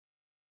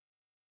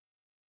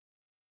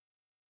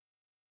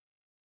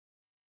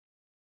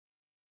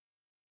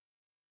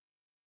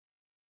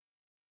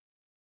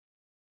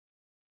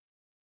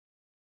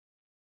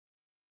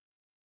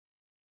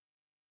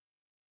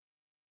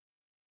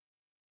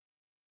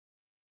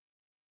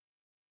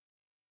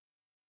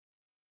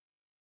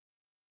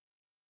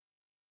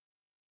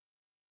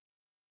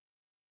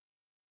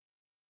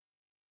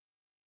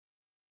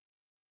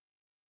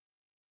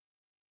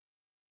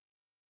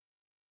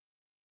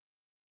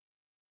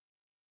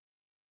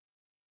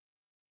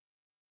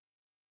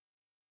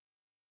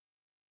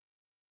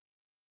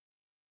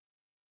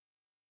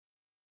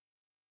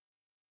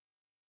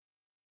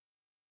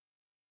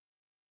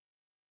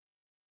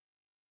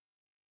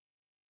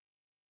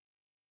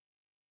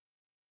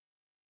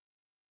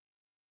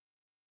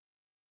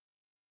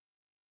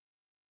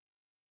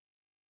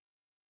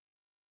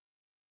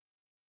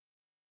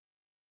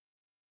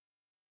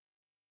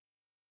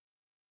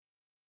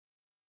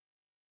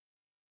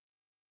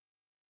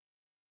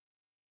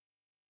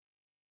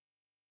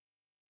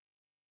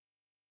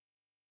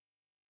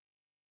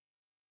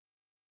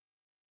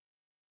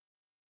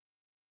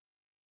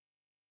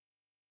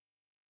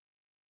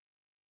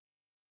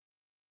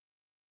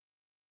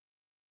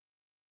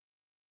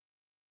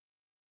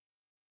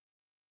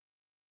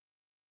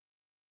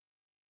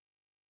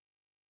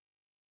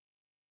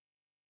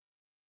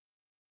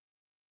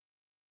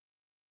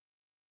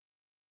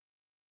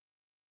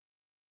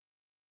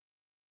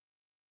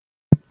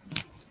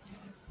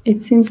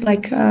It seems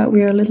like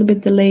we are a little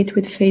bit delayed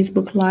with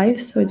Facebook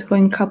Live, so it's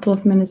going a couple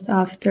of minutes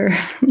after.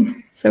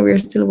 So we're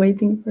still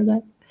waiting for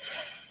that.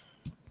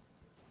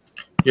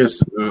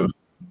 Yes,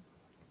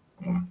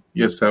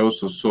 yes, I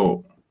also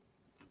saw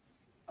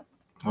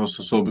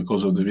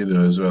because of the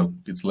video as well.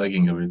 It's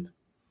lagging a bit.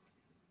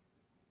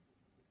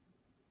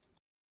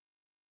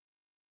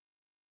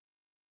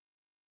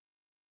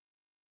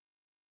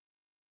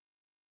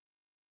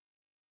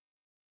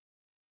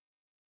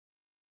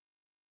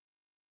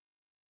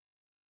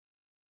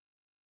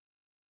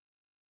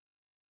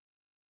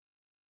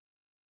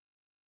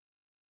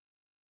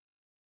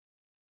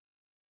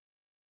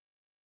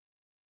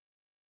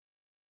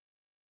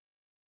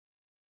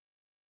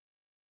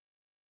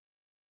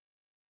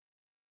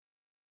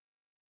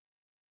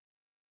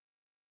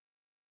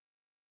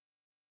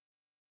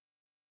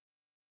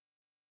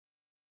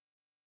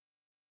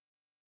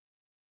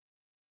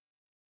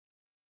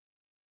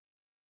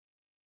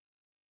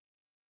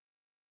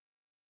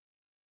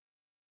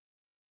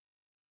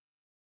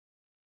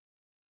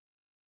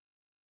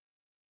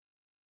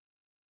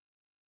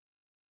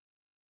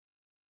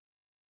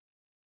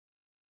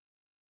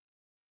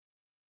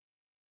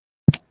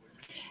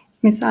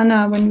 Miss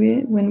Anna, when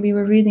we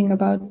were reading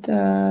about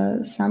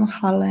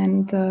Samhal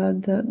and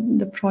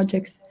the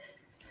projects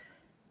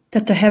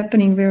that are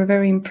happening, we were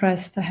very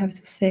impressed, I have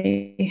to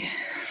say.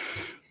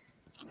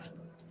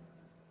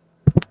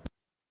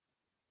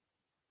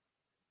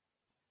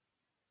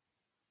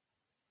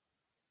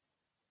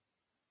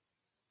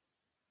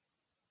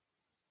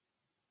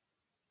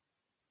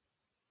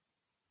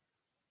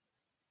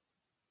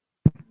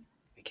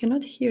 We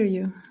cannot hear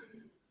you.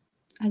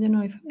 I don't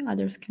know if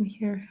others can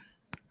hear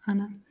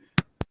Anna.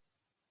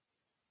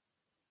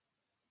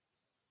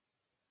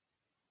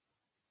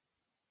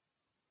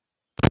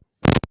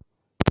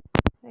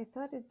 I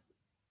thought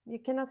you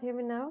cannot hear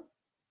me now?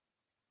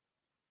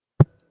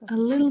 A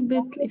little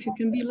bit, if you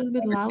can be a little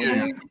bit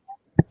louder.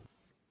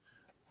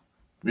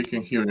 We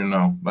can hear you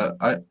now, but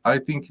I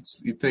think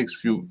it takes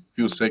few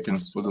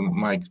seconds for the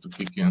mic to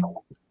kick in,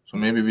 so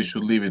maybe we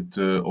should leave it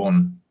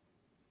on.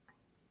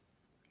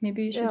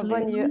 Maybe you should leave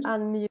when you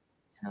unmute.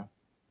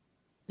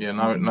 Yeah,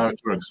 now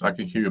it works. I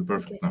can hear you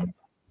perfect now.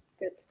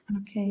 Good.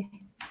 Okay.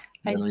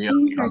 I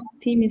think our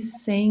team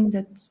is saying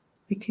that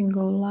we can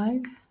go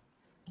live.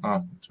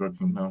 It's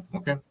working now.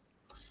 Okay.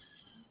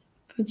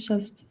 But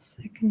just a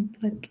second.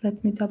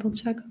 Let me double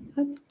check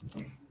on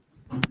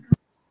that.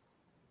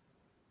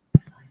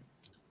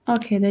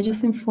 Okay, they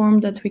just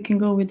informed that we can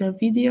go with the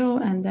video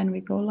and then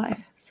we go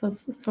live. So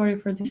sorry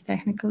for this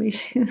technical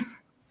issue.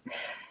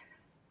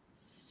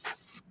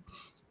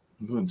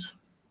 Good.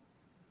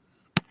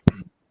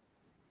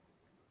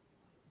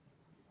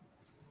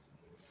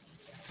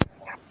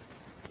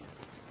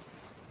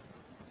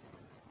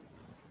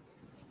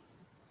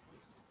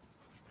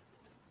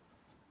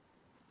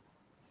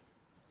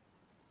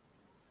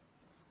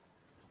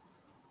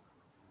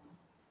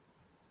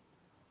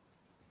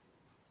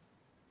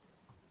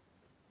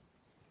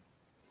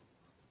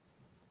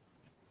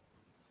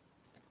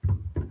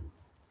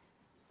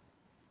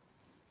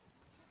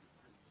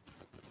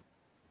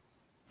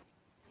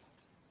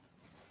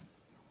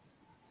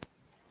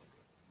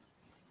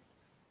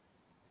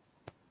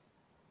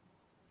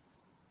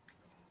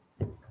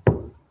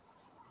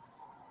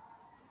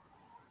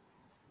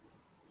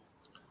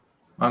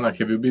 Anna,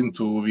 have you been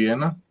to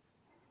Vienna?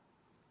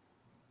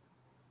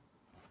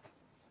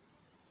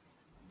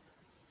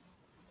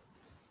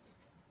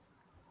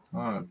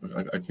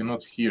 I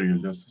cannot hear you.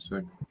 Just a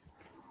sec.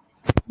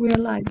 We are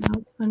live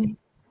now, funny.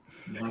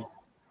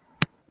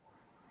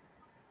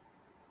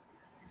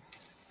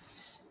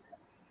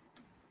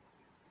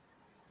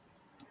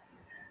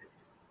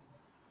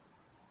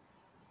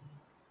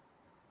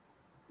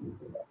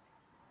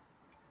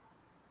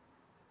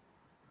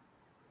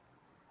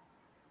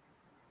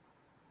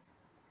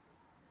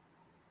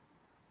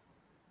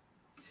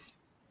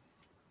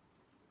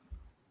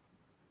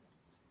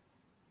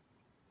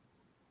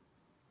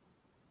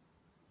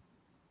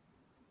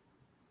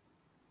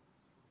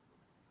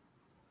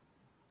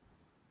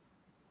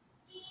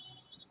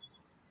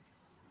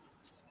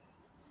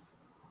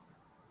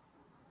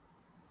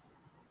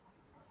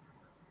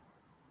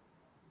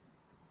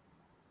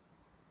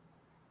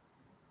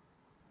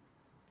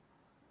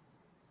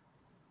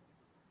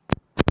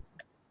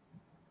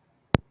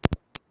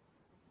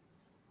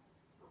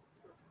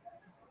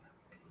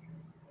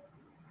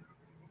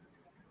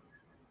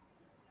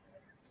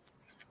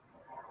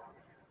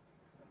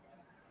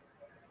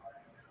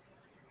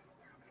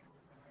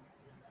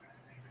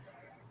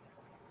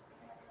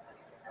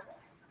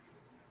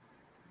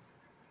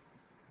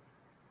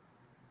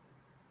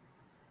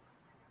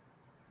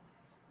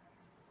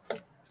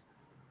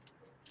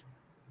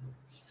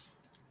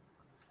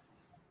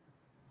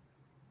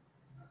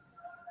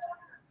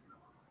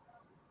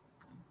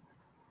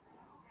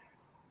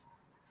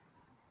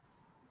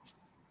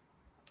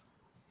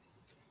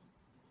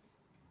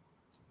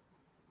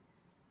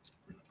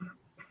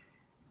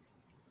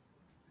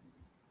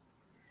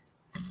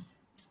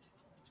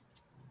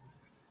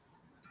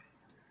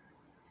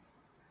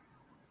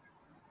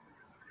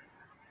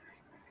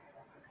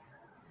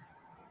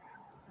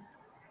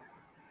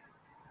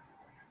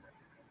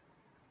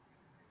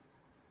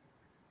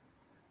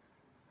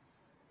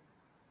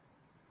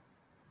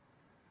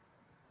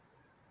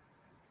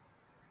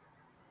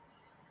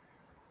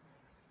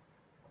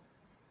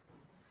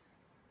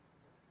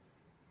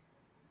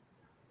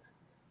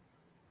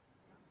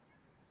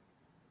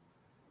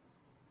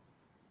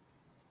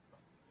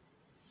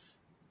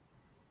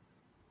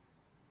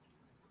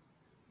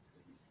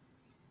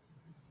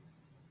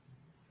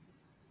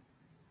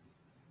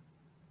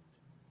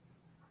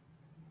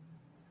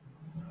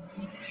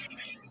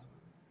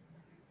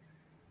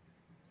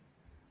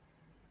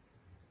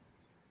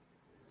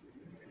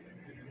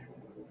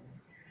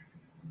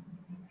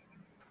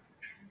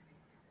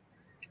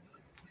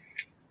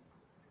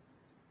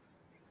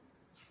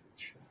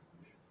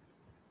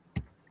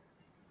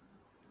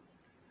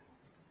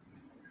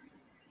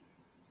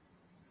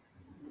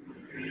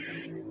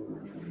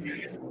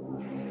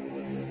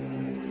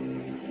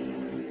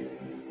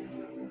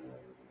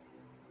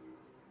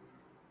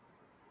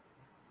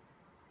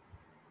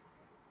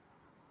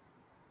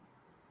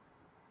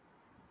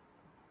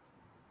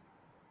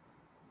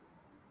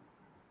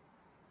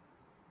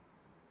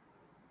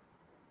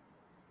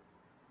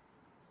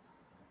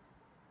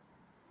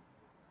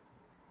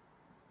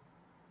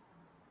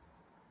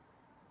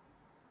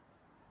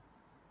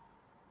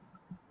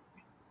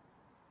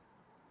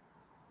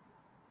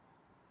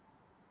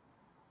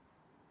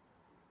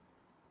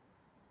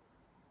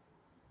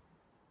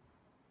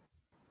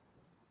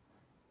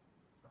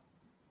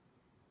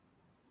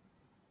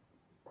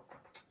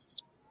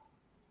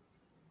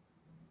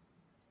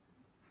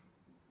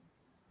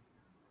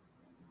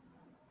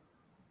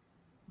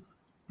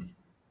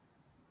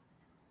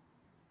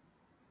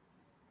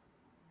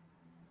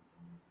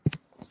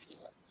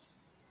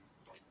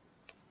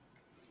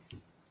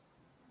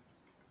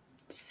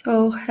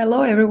 So,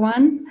 hello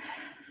everyone.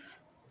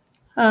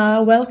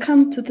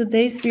 Welcome to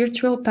today's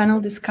virtual panel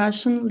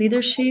discussion,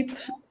 Leadership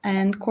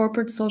and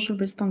Corporate Social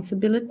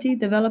Responsibility,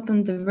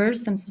 Developing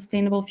Diverse and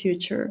Sustainable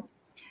Future.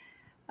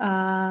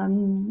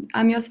 I'm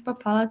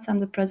Josipa Palac, I'm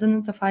the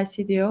president of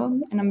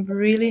ICDO, and I'm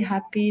really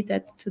happy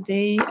that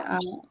today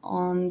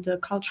on the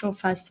Cultural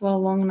Festival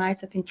Long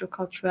Nights of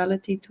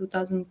Interculturality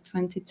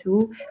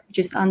 2022, which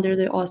is under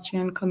the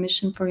Austrian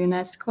Commission for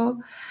UNESCO,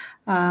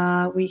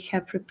 we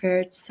have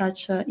prepared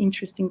such an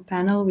interesting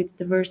panel with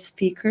diverse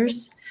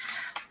speakers.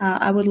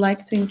 I would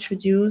like to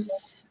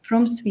introduce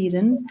from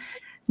Sweden,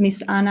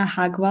 Ms. Anna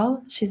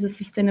Hagwall. She's a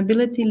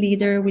sustainability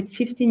leader with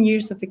 15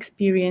 years of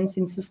experience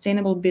in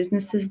sustainable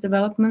businesses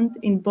development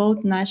in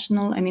both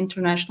national and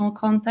international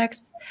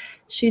contexts.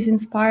 She's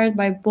inspired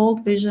by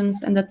bold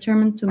visions and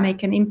determined to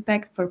make an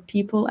impact for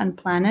people and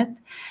planet.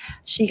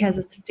 She has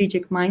a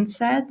strategic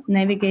mindset,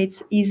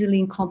 navigates easily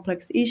in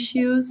complex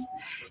issues,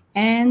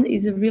 and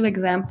is a real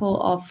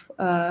example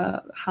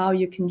of how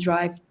you can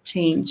drive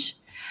change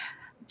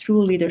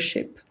through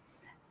leadership.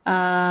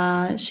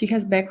 She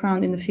has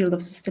background in the field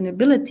of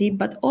sustainability,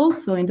 but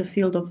also in the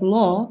field of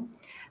law,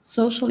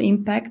 social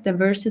impact,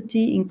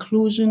 diversity,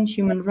 inclusion,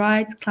 human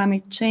rights,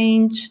 climate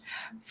change,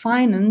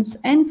 finance,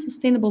 and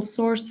sustainable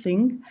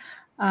sourcing,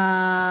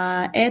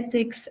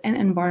 ethics, and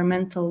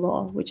environmental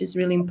law, which is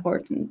really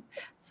important.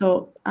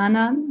 So,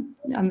 Anna,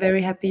 I'm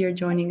very happy you're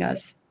joining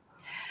us.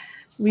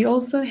 We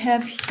also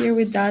have here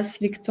with us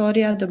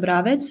Victoria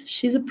Dobravec.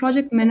 She's a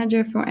project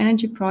manager for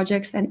energy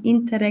projects and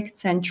Interreg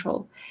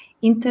Central.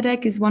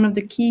 Interreg is one of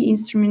the key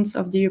instruments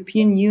of the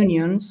European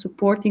Union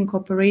supporting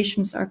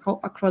cooperations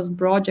across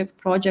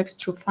projects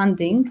through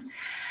funding.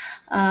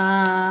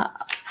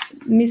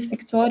 Ms.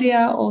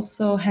 Victoria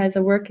also has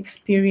a work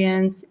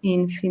experience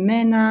in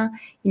FIMENA,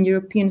 in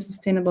European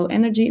Sustainable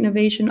Energy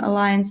Innovation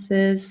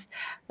Alliances.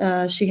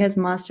 She has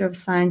Master of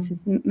Science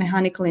in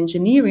Mechanical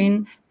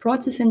Engineering,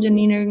 Process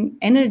Engineering,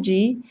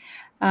 Energy,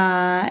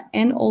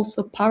 and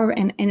also Power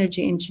and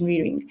Energy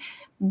Engineering.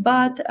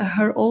 But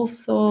her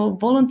also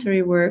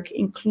voluntary work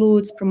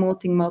includes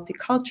promoting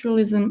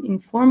multiculturalism,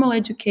 informal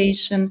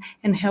education,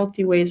 and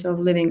healthy ways of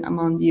living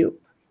among youth.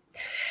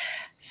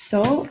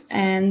 So,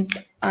 and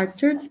our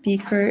third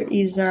speaker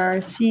is our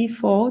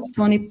CFO,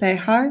 Tony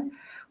Pehar,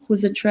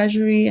 who's a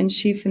Treasury and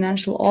Chief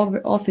Financial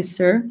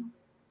Officer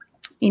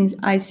in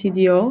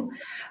ICDO.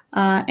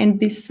 And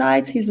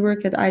besides his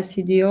work at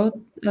ICDO,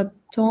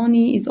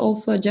 Tony is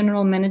also a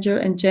General Manager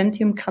at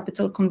Gentium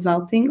Capital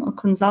Consulting, a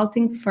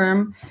consulting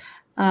firm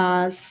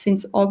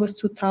since August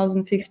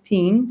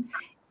 2015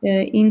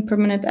 in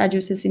permanent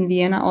addresses in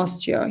Vienna,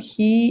 Austria.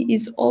 He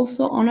is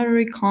also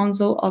Honorary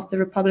Consul of the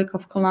Republic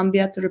of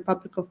Colombia to the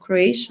Republic of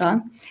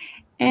Croatia.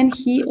 And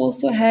he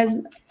also has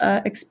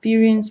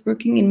experience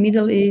working in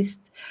Middle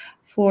East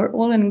for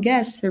oil and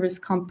gas service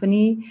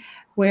company,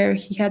 where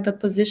he had the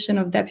position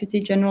of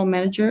Deputy General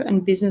Manager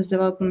and Business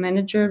Development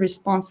Manager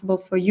responsible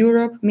for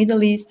Europe,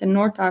 Middle East, and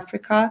North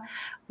Africa,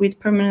 with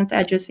permanent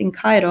address in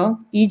Cairo,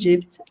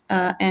 Egypt,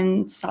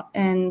 and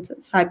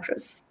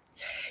Cyprus.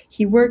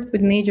 He worked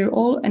with major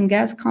oil and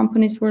gas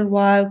companies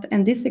worldwide,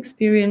 and this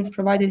experience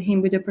provided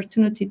him with the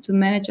opportunity to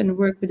manage and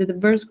work with a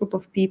diverse group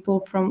of people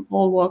from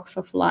all walks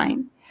of life.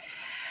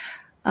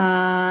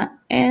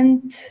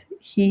 And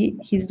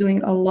he's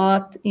doing a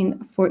lot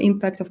for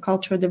impact of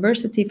cultural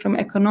diversity from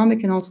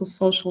economic and also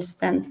social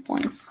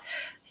standpoint.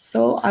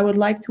 So I would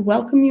like to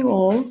welcome you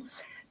all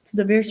to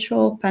the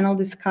virtual panel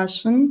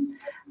discussion,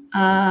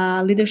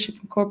 Leadership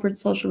and Corporate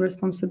Social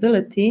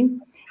Responsibility,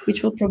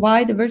 which will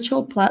provide a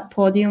virtual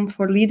podium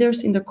for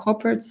leaders in the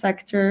corporate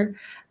sector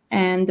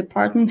and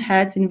department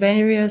heads in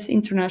various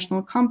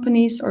international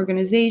companies,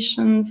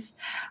 organizations,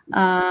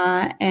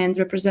 and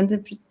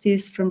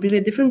representatives from really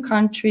different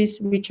countries,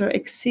 which are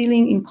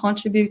excelling in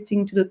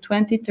contributing to the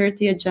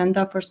 2030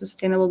 Agenda for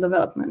Sustainable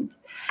Development.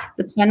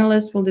 The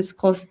panelists will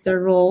discuss their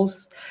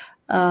roles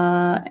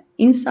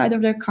inside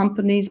of their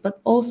companies,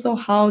 but also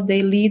how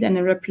they lead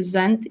and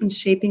represent in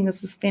shaping a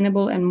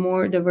sustainable and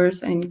more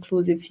diverse and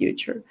inclusive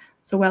future.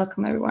 So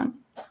welcome, everyone.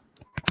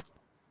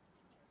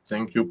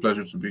 Thank you.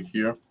 Pleasure to be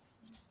here.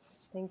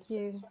 Thank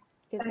you.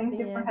 Good Thank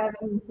you for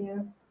having me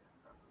here.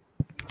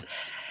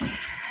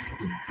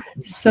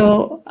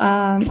 So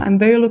I'm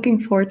very looking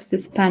forward to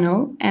this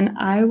panel, and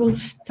I will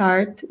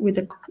start with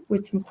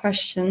some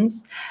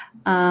questions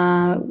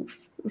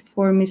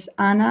for Ms.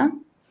 Anna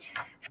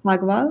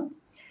Hagwall.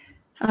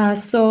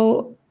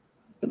 So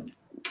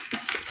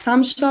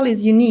Samshal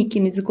is unique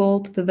in its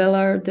goal to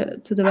develop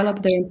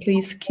their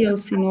employees'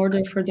 skills in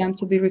order for them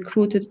to be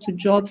recruited to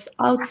jobs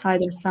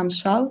outside of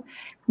Samshal.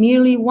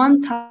 Nearly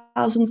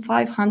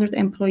 1,500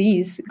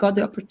 employees got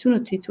the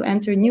opportunity to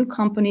enter new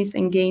companies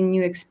and gain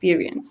new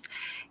experience.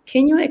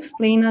 Can you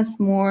explain us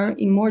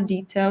in more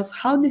details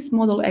how this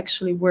model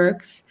actually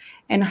works,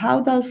 and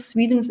how does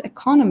Sweden's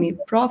economy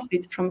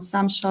profit from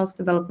Samshal's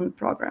development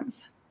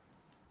programs?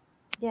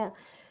 Yeah.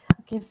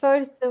 Okay,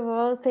 first of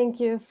all, thank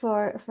you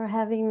for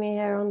having me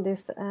here on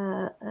this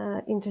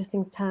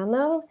interesting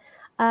panel.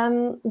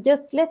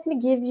 Just let me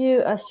give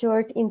you a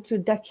short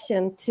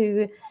introduction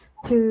to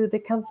the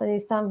company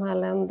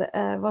Samhall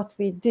and what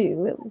we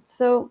do.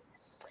 So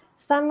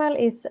Samhall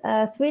is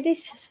a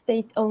Swedish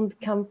state-owned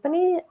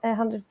company,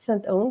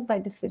 100% owned by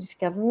the Swedish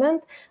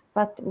government,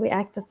 but we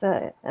act as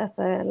a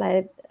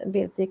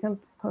liability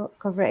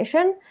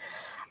corporation.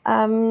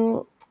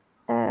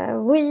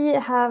 We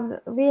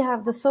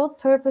have the sole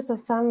purpose of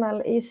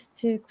Samhall is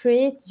to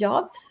create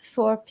jobs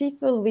for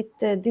people with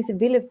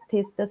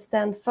disabilities that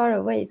stand far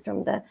away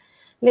from the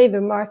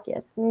labor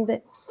market.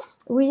 And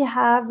we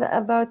have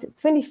about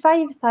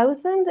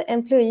 25,000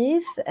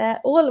 employees,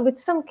 all with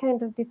some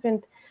kind of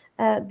different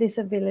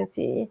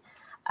disability,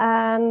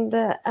 and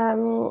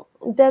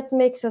that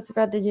makes us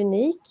rather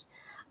unique.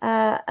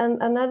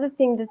 And another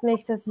thing that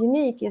makes us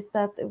unique is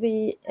that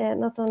we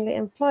not only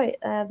employ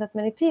that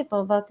many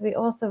people, but we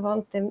also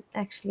want them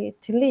actually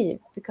to leave,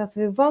 because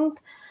we want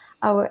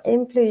our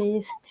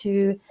employees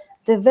to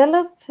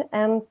develop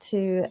and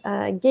to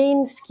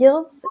gain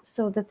skills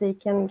so that they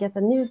can get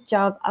a new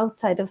job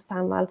outside of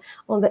Samhall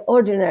on the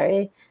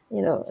ordinary,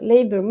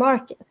 labor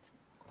market.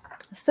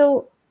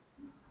 So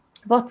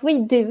what we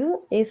do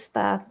is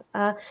that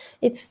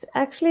it's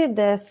actually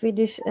the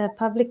Swedish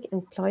Public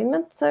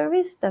Employment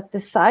Service that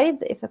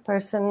decide if a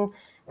person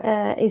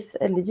is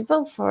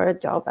eligible for a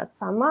job at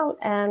Samhall,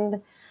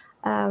 and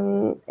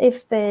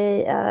if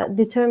they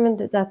determine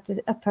that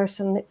a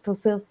person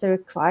fulfills the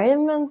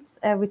requirements,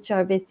 which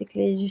are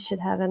basically you should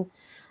have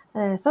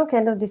some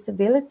kind of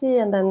disability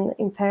and then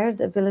impaired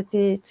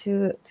ability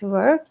to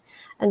work,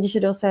 and you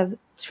should also have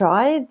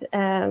tried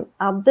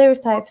other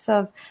types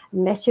of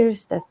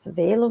measures that's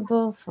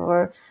available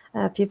for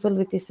people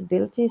with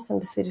disabilities on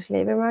the Swedish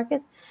labor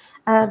market,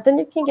 then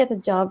you can get a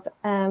job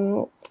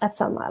at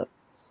Samhall.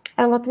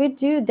 And what we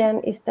do then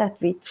is that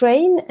we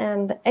train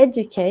and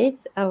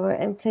educate our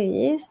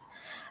employees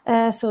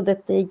so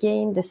that they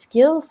gain the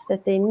skills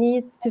that they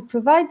need to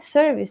provide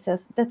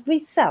services that we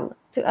sell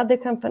to other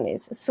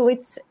companies. So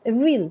it's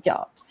real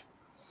jobs.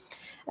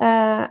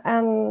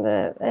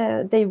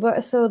 They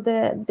work. So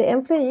the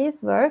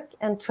employees work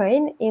and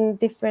train in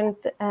different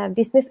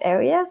business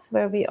areas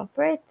where we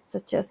operate,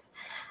 such as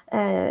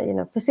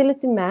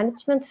facility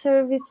management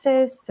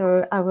services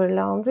or our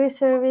laundry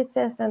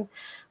services, and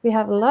we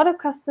have a lot of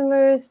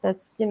customers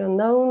that's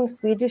known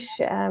Swedish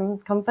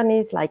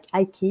companies like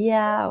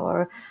IKEA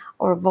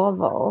or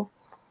Volvo.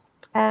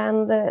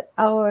 And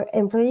our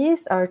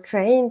employees are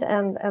trained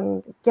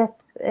and get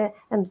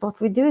and what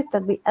we do is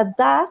that we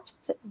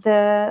adapt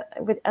the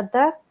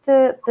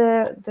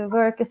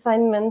work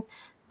assignment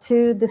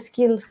to the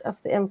skills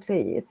of the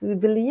employees. We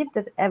believe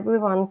that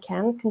everyone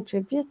can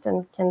contribute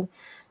and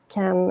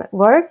can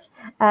work,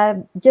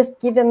 just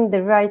given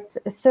the right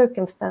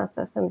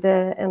circumstances and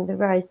the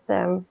right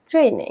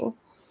training.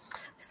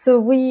 So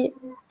we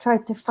try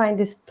to find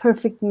this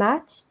perfect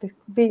match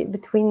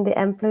between the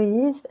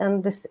employees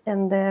and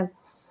the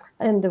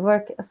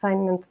work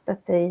assignments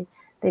that they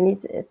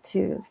need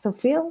to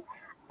fulfill.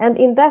 And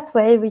in that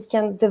way, we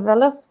can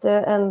develop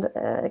and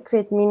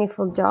create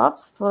meaningful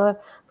jobs for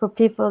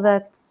people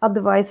that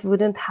otherwise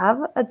wouldn't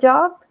have a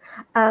job.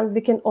 And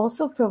we can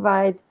also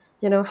provide,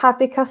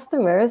 happy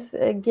customers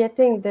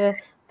getting the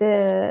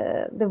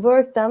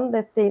work done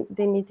that they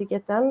need to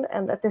get done.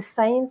 And at the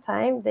same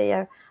time, they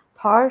are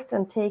part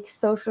and take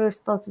social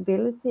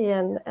responsibility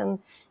and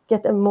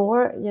get a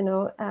more,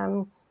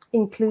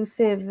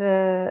 inclusive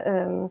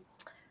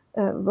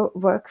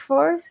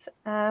workforce.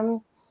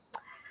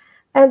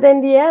 And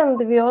in the end,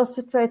 we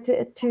also try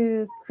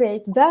to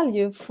create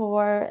value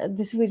for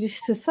the Swedish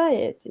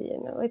society.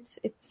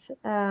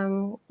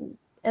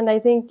 And I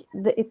think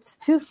that it's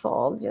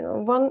twofold.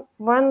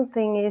 One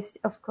thing is,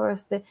 of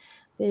course, the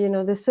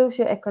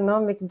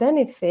socioeconomic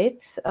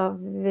benefits of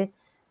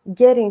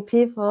getting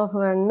people who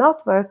are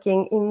not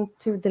working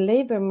into the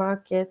labor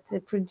market,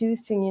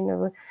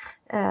 producing,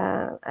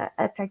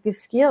 attractive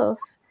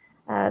skills.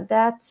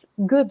 That's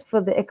good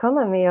for the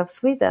economy of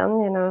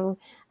Sweden.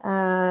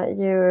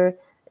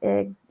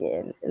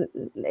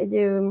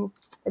 You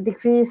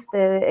decrease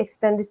the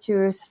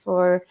expenditures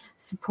for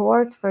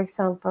support, for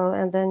example,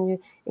 and then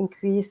you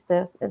increase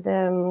the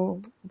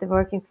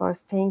working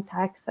force paying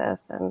taxes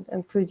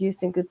and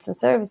producing goods and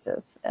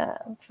services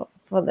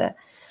for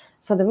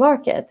the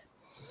market.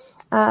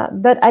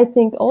 But I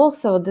think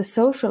also the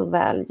social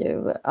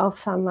value of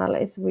Samhall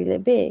is really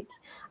big.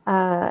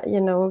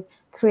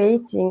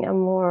 Creating a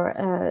more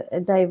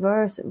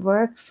diverse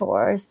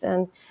workforce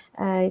and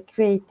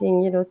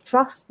creating,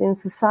 trust in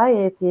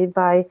society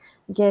by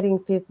getting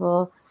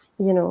people,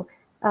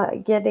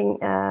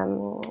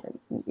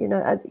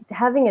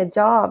 having a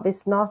job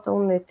is not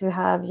only to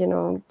have,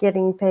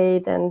 getting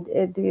paid and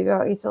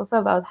it's also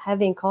about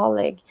having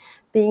colleagues,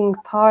 being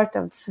part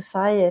of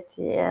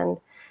society and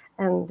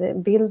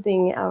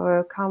building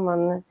our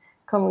common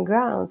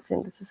grounds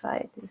in the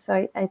society.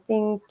 So I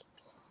think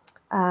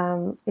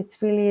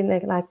it's really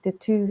like the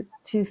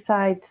two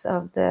sides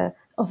of the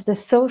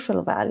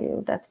social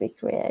value that we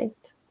create.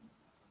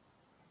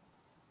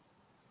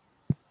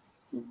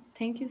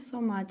 Thank you so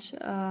much.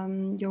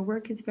 Your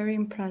work is very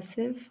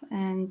impressive,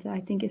 and I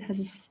think it has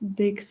a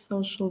big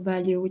social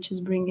value, which is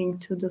bringing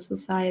to the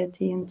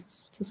society and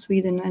to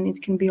Sweden. And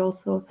it can be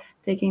also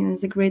taken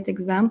as a great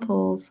example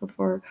also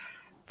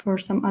for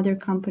some other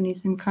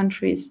companies and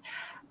countries.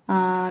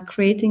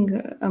 Creating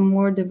a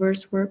more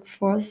diverse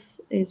workforce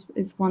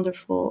is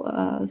wonderful.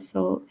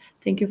 So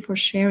thank you for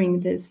sharing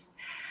this.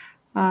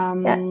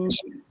 Yeah.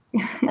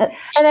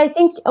 And I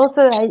think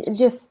also, I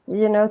just,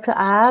 to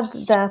add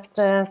that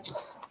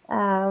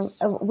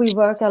we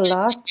work a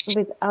lot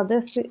with other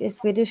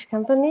Swedish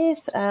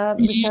companies,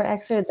 which are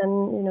actually then,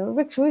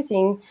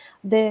 recruiting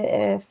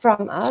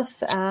from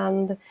us,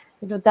 and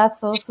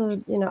that's also,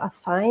 a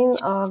sign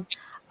of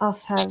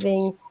us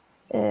having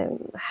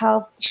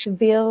helped to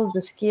build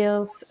the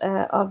skills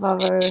of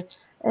our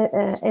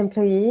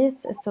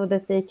employees, so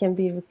that they can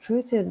be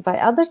recruited by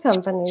other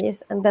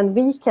companies, and then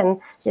we can,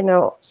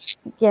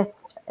 get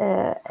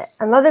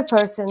another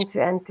person to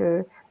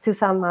enter to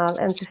Samhall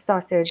and to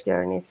start their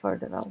journey for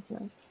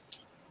development.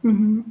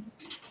 Mm-hmm.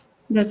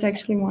 That's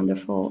actually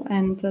wonderful,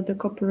 and the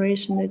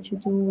cooperation that you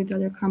do with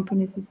other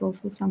companies is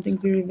also something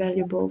very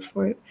valuable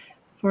for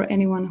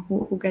anyone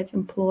who gets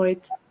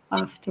employed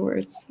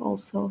afterwards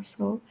also.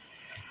 So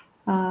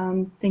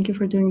thank you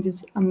for doing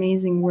this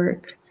amazing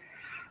work.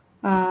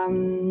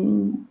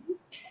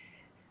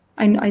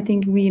 I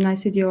think we in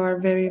ICDO are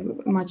very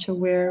much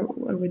aware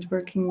with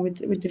working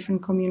with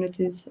different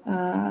communities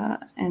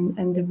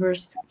and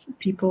diverse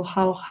people,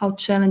 how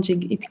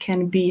challenging it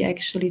can be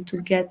actually to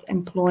get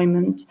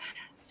employment.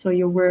 So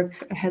your work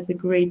has a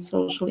great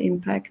social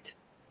impact.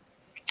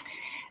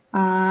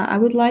 I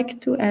would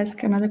like to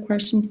ask another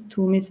question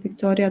to Ms.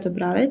 Victoria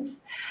Dobravec,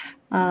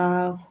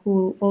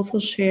 who also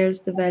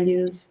shares the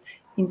values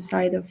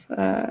inside of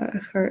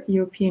her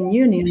European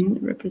Union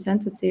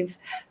representative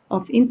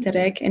of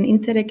Interreg. And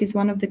Interreg is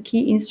one of the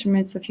key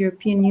instruments of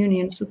European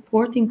Union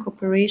supporting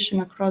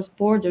cooperation across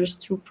borders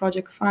through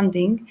project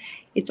funding.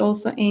 It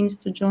also aims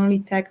to jointly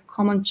tackle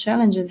common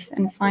challenges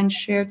and find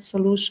shared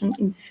solutions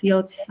in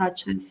fields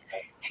such as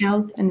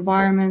health,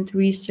 environment,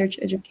 research,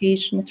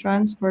 education,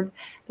 transport,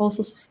 but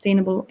also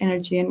sustainable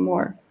energy and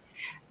more.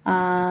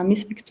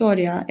 Ms.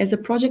 Victoria, as a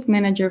project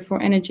manager for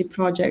energy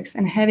projects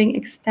and having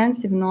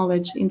extensive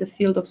knowledge in the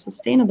field of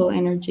sustainable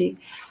energy,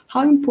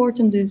 how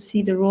important do you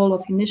see the role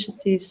of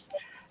initiatives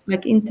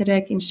like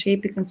Interreg in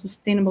shaping a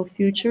sustainable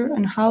future,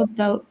 and how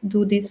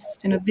do these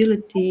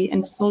sustainability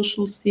and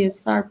social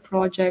CSR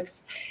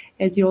projects,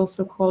 as you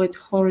also call it,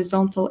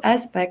 horizontal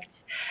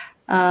aspects,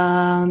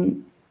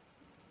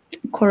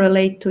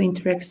 correlate to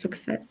Interreg's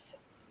success?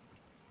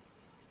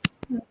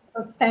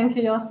 Thank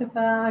you,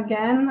 Josipa,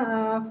 again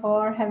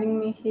for having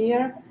me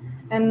here.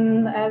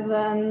 And as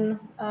a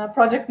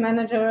project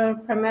manager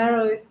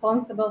primarily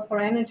responsible for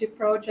energy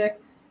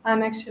project,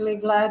 I'm actually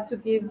glad to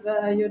give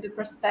you the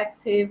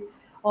perspective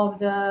of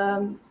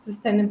the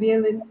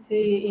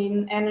sustainability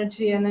in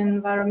energy and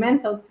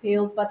environmental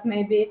field, but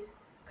maybe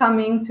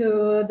coming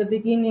to the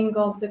beginning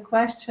of the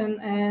question,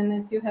 and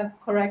as you have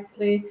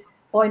correctly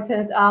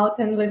pointed out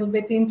and a little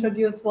bit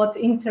introduced what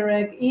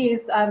Interreg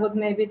is, I would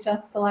maybe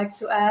just like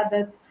to add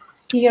that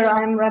here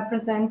I'm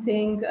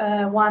representing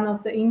one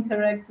of the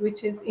Interregs,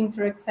 which is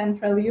Interreg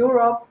Central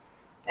Europe.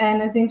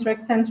 And as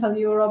Interreg Central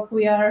Europe,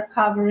 we are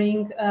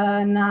covering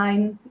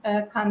 9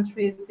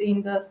 countries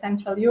in the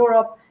Central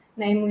Europe,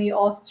 namely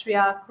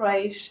Austria,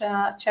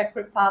 Croatia, Czech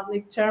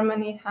Republic,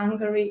 Germany,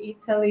 Hungary,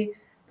 Italy,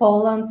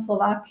 Poland,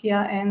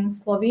 Slovakia, and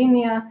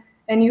Slovenia.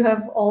 And you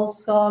have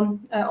also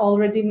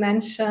already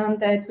mentioned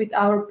that with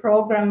our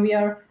program, we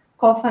are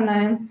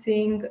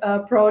co-financing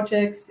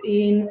projects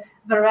in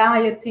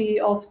variety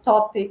of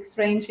topics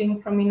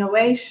ranging from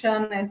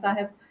innovation, as I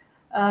have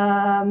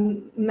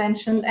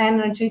mentioned,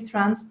 energy,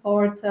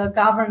 transport,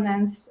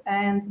 governance,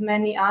 and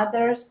many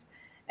others.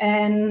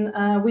 And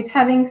with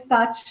having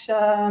such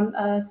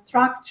a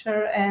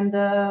structure and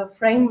a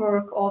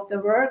framework of the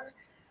work,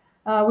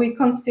 we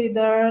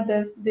consider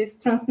this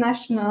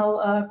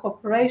transnational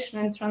cooperation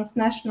and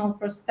transnational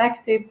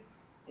perspective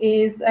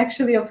is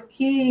actually of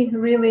key,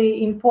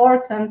 really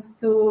importance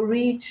to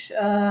reach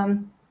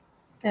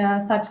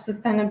such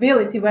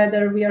sustainability,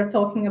 whether we are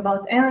talking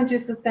about energy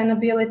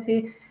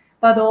sustainability,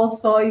 but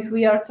also if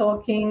we are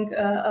talking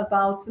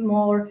about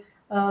more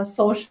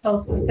social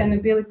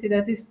sustainability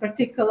that is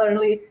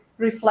particularly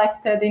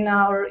reflected in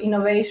our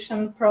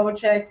innovation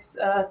projects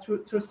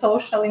through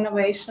social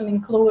innovation,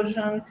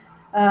 inclusion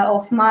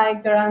of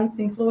migrants,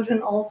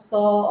 inclusion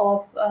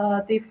also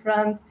of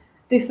different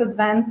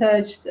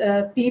disadvantaged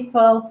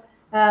people,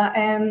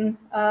 and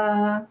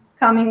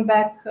coming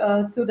back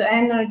to the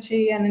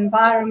energy and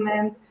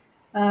environment,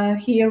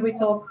 here we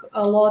talk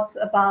a lot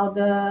about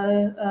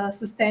the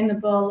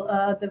sustainable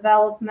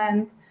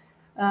development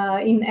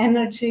in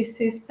energy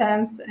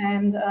systems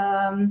and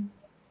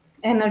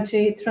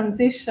energy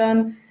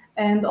transition,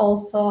 and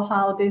also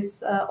how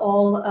this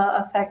all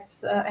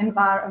affects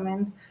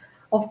environment.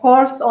 Of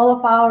course, all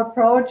of our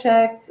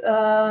projects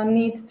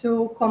need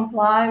to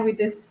comply with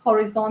this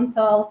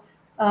horizontal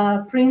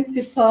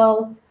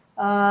principle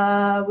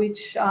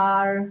which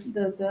are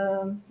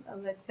the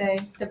let's say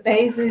the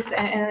basis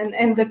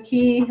and the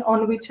key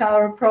on which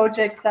our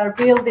projects are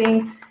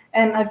building.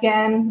 And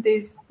again,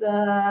 this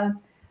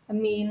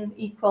mean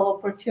equal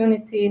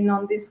opportunity,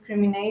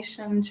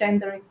 non-discrimination,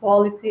 gender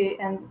equality,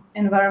 and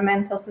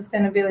environmental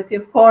sustainability.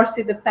 Of course,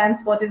 it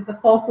depends what is the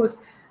focus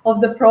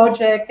of the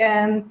project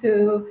and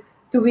to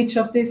which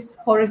of these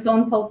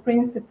horizontal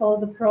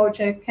principles the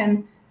project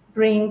can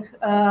bring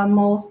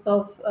most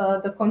of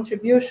the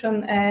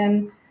contribution.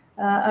 And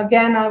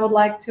again, I would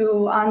like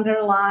to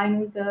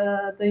underline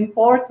the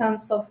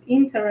importance of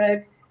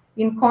Interreg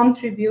in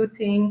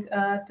contributing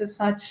to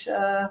such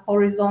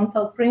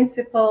horizontal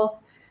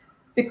principles,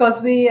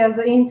 because we as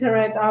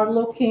Interreg are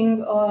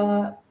looking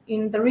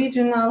in the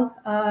regional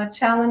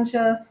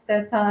challenges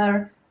that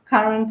are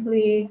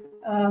currently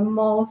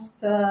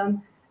most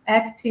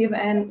active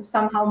and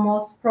somehow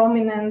most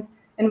prominent,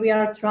 and we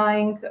are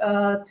trying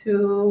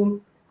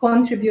to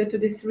contribute to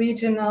this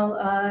regional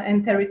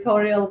and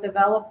territorial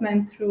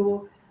development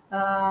through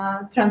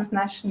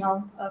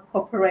transnational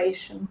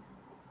cooperation.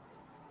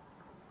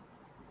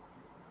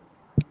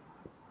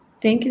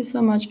 Thank you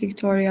so much,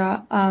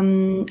 Victoria.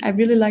 I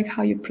really like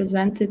how you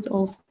presented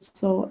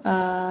also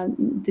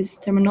this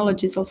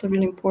terminology is also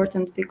really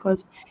important,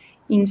 because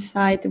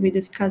inside, we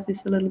discussed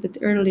this a little bit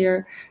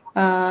earlier,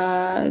 we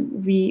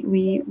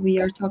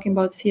are talking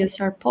about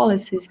CSR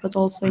policies, but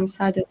also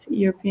inside of the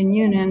European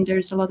Union,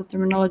 there's a lot of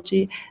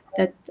terminology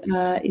that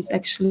is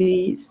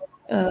actually,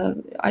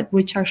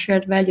 which are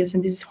shared values,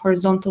 and these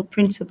horizontal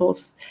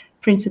principles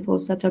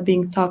that are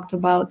being talked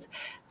about.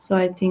 So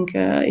I think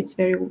it's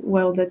very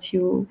well that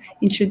you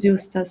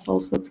introduced us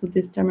also to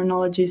this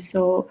terminology.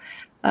 So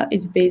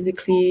it's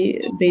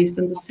basically based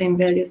on the same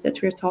values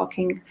that we're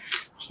talking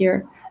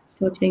here.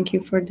 So thank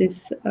you for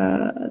this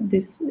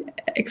this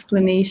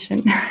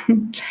explanation.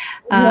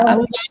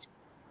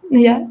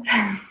 Yeah.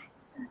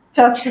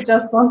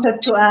 Just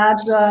wanted to add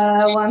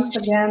once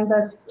again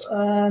that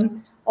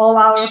all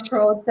our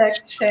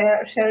projects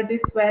share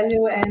this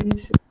value and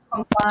should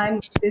comply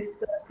with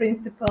this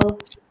principle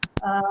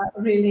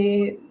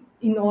really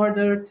in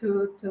order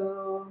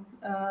to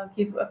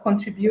give a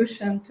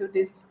contribution to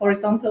these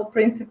horizontal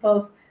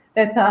principles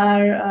that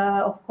are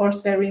of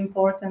course very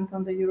important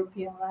on the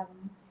European level.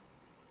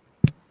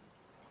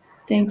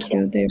 Thank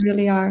you. They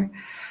really are.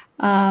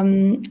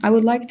 I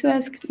would like to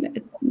ask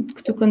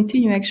to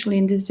continue actually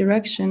in this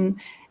direction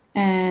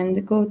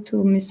and go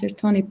to Mr.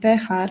 Tony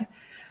Pehar.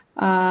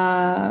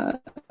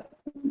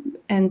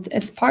 And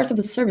as part of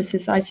the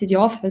services ICDO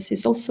office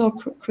is also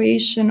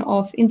creation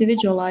of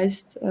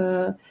individualized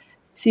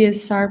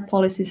CSR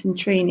policies and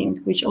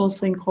training, which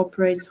also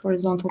incorporates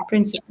horizontal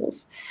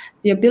principles.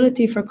 The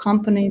ability for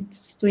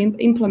companies to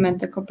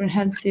implement a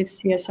comprehensive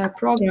CSR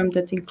program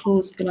that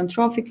includes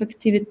philanthropic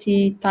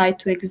activity tied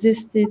to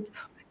existing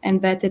and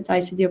vetted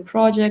ICDO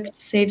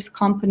projects saves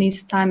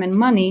companies time and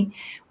money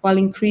while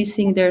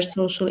increasing their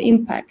social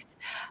impact.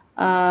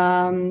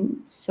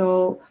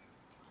 So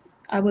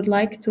I would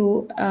like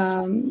to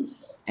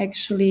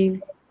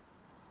actually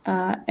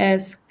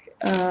ask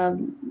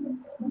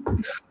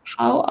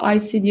how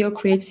ICDO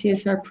creates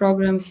CSR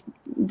programs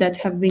that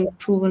have been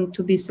proven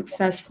to be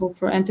successful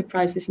for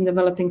enterprises in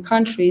developing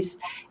countries.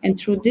 And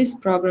through these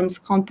programs,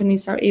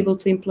 companies are able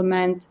to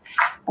implement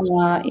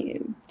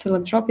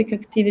philanthropic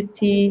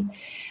activity.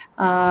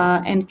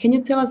 And can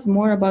you tell us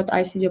more about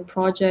ICDO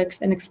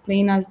projects and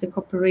explain us the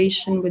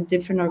cooperation with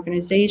different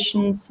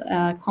organizations,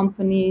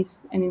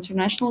 companies, and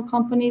international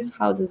companies?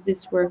 How does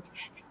this work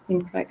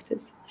in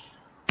practice?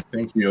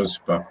 Thank you,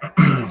 Josipa.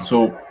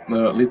 So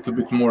a little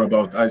bit more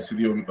about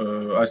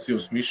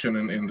ICDO's mission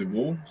and the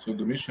goal. So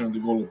the mission and the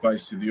goal of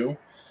ICDO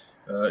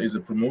is a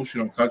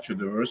promotion of cultural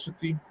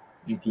diversity,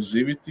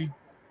 inclusivity,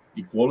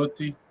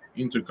 equality,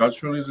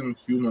 interculturalism,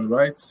 human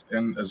rights,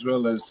 and as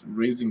well as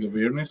raising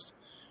awareness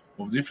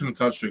of different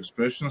cultural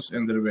expressions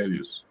and their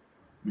values,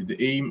 with the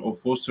aim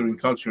of fostering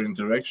cultural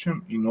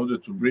interaction in order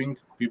to bring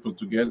people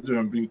together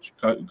and bridge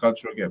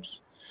cultural gaps.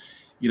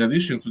 In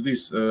addition to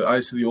this,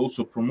 ICDO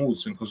also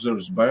promotes and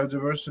conserves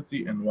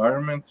biodiversity,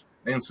 environment,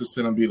 and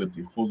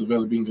sustainability for the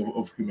well-being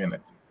of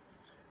humanity.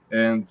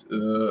 And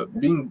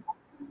being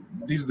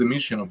this the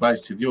mission of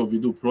ICDO, we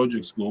do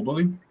projects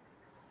globally,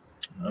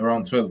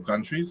 around 12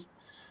 countries.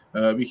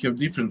 We have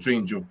different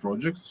range of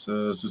projects,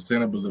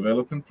 sustainable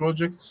development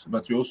projects,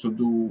 but we also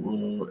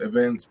do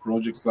events,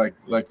 projects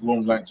like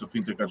long lines of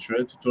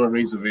interculturality to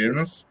raise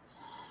awareness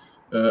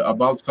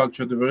about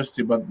cultural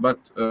diversity, but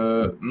not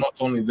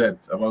only that,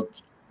 about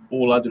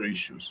all other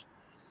issues.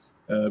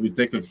 We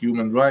tackle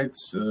human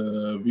rights,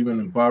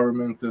 women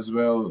empowerment as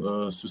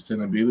well,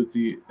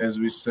 sustainability, as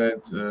we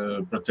said,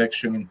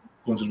 protection and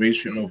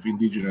conservation of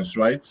indigenous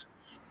rights,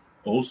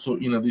 also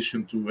in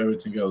addition to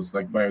everything else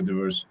like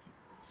biodiversity.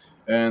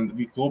 And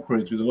we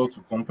cooperate with a lot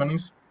of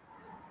companies,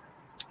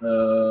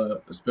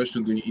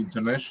 especially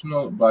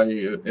international, by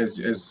as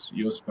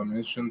Josipa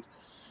mentioned,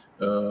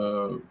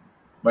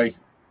 by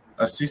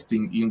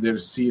assisting in their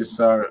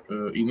CSR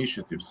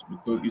initiatives,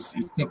 because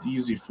it's not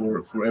easy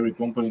for every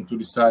company to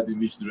decide in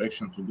which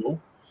direction to go.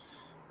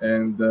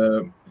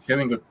 And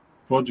having a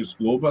projects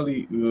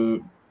globally,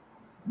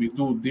 we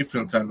do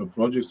different kind of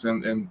projects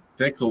and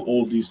tackle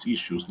all these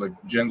issues like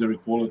gender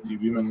equality,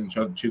 women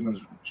and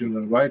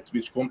children rights,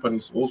 which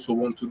companies also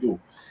want to do.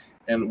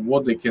 And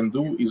what they can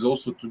do is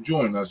also to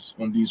join us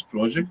on these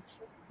projects,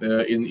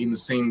 in the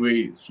same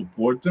way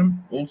support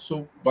them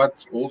also,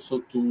 but also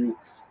to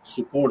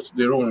support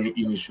their own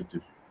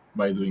initiative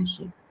by doing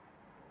so.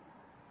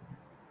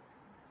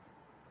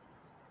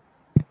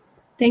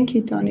 Thank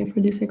you, Tony, for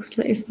this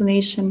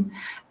explanation.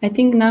 I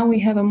think now we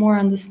have a more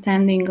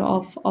understanding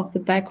of the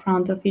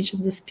background of each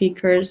of the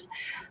speakers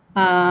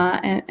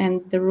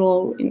and the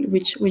role in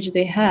which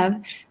they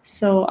have.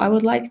 So I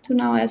would like to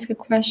now ask a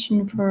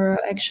question for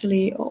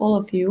actually all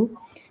of you,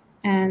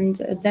 and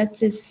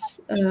that is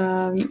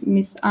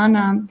Miss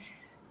Anna.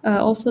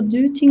 Also, do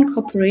you think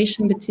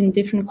cooperation between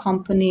different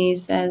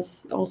companies,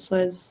 as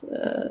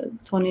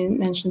Tony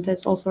mentioned,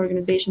 as also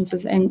organizations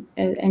as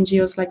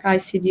NGOs like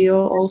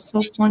ICDO also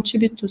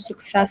contribute to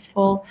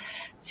successful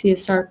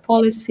CSR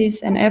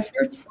policies and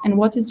efforts? And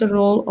what is the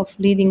role of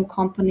leading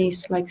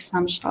companies like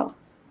Samshal?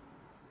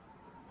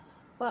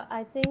 Well,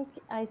 I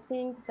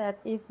think that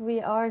if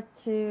we are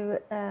to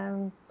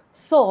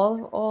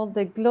solve all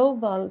the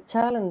global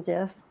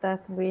challenges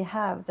that we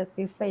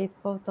face,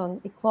 both on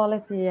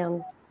equality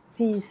and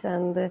peace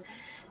and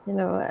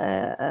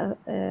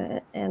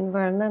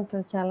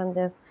environmental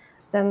challenges,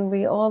 then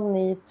we all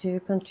need to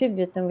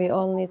contribute and we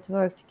all need to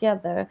work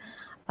together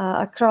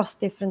across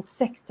different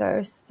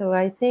sectors. So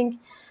I think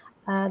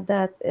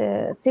that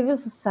civil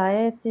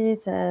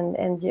societies and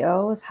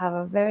NGOs have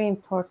a very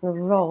important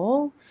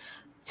role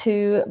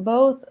to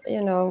both,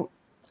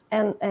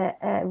 and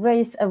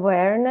raise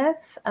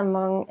awareness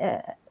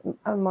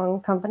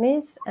among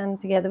companies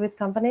and together with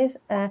companies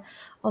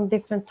on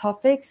different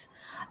topics,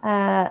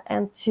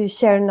 and to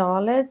share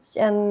knowledge,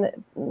 and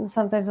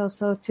sometimes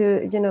also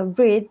to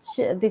bridge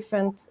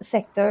different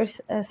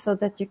sectors so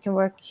that you can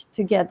work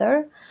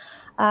together,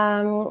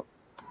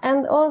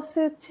 and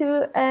also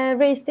to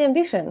raise the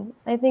ambition.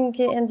 I think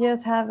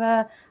NGOs have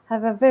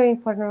a very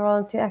important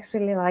role to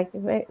actually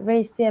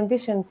raise the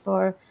ambition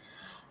for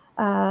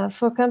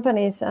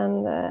companies,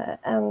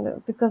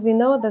 and because we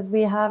know that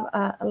we have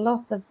a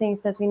lot of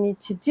things that we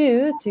need to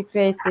do to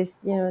create this,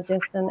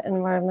 just an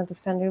environmentally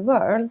friendly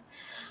world.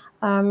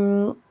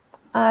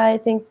 I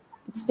think,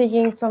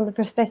 speaking from the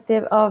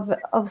perspective of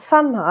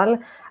Samhall,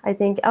 I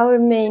think our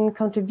main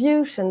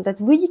contribution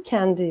that we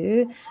can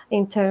do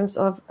in terms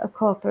of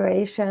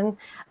cooperation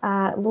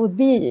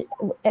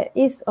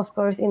is of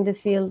course in the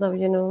field of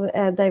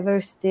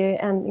diversity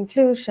and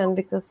inclusion,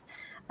 because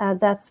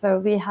that's where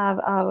we have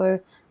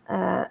our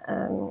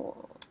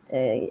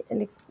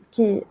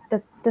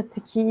that's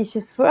the key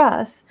issues for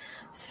us.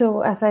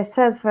 So as I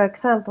said, for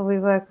example, we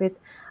work with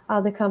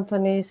other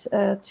companies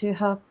to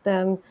help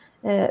them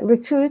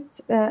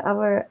recruit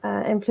our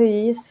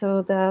employees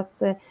so that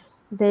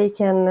they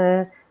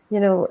can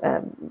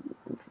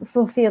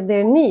fulfill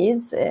their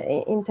needs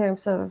in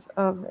terms of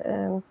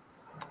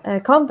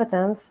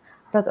competence,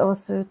 but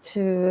also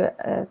to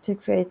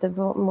create a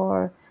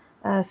more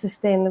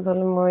sustainable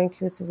and more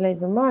inclusive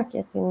labor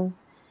market in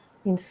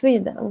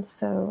Sweden.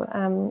 So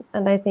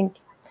and I think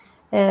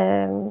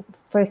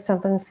for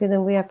example in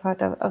Sweden we are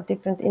part of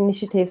different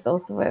initiatives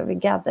also, where we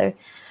gather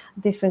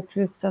different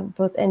groups of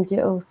both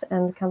NGOs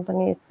and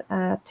companies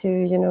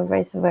to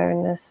raise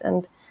awareness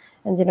and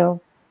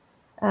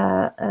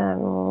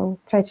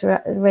try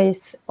to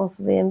raise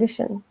also the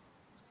ambition.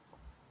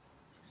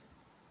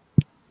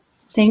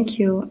 Thank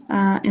you.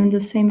 And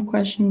the same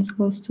questions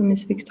goes to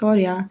Ms.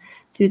 Victoria.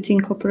 Do you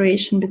think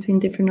cooperation between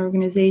different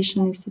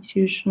organizations,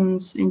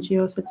 institutions,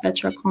 NGOs,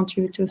 etc.,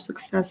 contribute to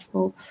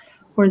successful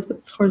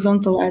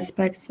horizontal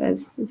aspects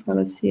as well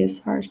as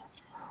CSR?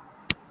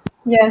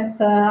 Yes,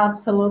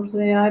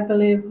 absolutely. I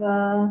believe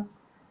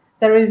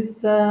there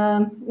is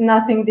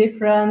nothing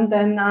different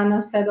than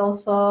Anna said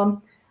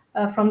also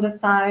from the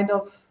side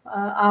of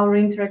our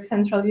Interreg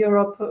Central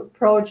Europe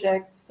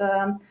projects.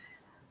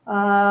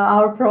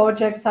 Our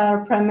projects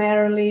are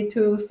primarily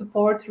to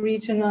support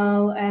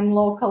regional and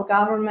local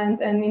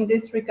government, and in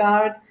this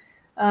regard,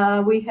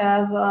 we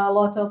have a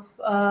lot of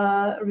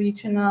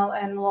regional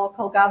and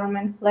local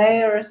government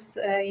players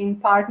in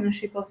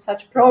partnership of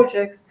such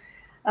projects.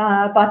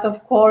 But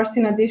of course,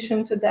 in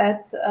addition to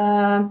that,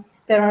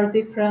 there are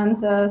different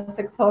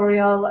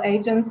sectorial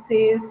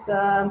agencies,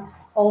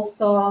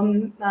 also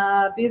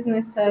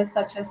businesses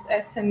such as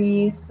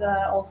SMEs,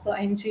 also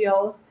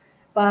NGOs,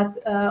 but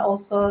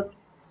also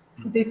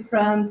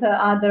different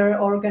other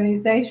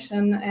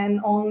organizations,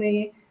 and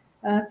only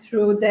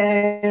through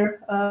their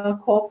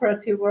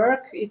cooperative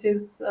work it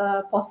is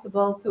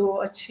possible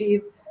to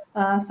achieve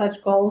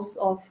such goals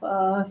of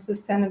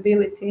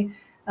sustainability.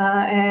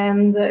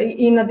 And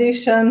in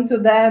addition to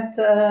that,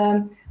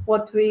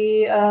 what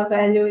we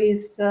value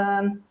is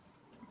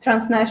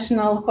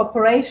transnational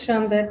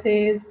cooperation. That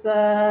is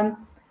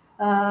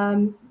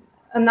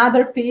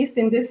another piece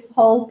in this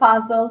whole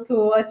puzzle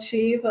to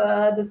achieve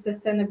the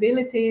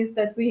sustainabilities,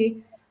 that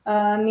we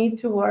need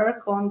to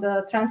work on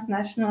the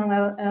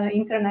transnational,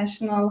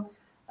 international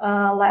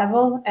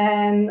level,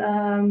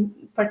 and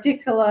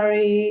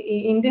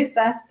particularly in these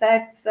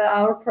aspects,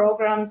 our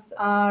programs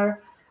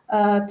are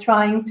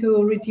trying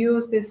to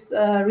reduce these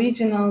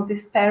regional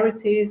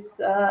disparities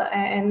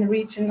and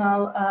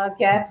regional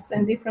gaps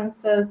and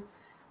differences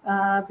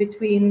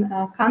between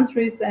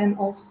countries and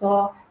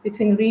also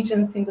between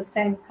regions in the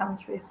same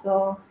country.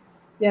 So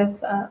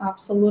yes,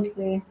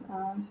 absolutely.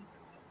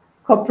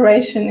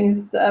 Cooperation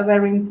is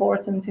very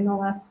important in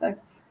all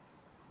aspects.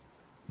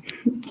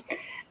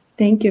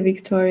 Thank you,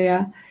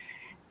 Victoria.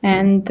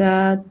 And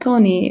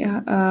Tony,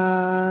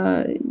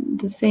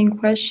 the same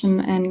question,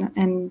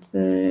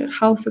 and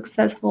how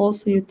successful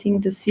also you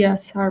think the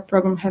CSR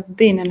program have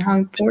been, and how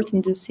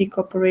important do you see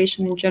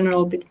cooperation in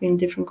general between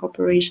different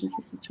corporations,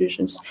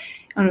 institutions,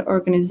 and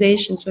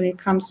organizations when it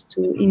comes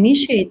to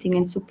initiating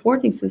and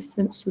supporting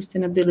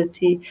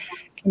sustainability?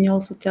 Can you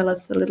also tell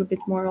us a little bit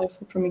more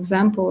also from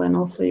example and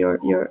also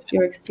your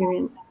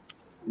experience?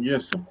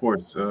 Yes, of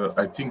course.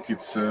 I think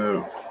it's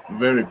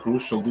very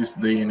crucial this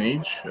day and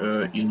age.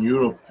 In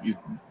Europe,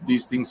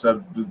 these things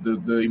are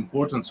the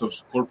importance of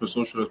corporate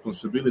social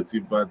responsibility,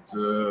 but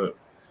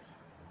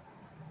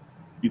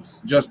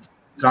it's just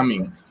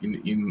coming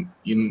in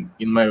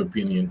my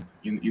opinion.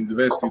 In the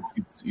West,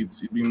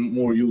 it's been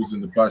more used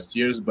in the past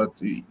years, but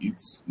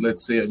it's,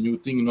 let's say, a new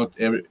thing. Not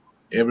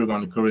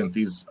everyone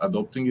currently is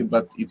adopting it,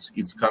 but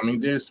it's coming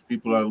there.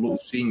 People are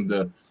seeing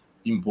the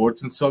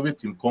importance of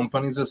it, and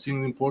companies are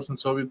seeing the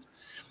importance of it,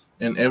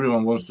 and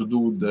everyone wants to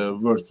do the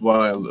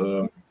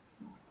worthwhile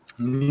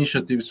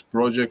initiatives,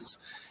 projects,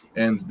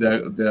 and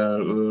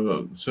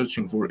they're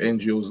searching for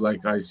NGOs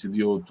like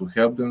ICDO to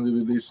help them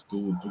with this,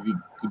 to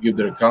give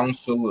their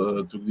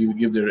counsel, to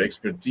give their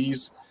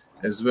expertise,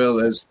 as well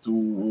as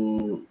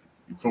to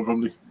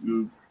from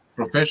the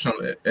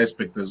professional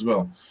aspect as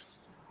well.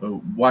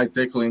 Why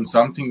tackling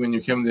something when you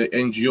have the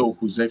NGO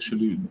who's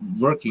actually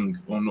working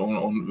on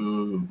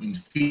in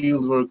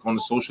field work on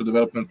social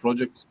development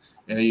projects,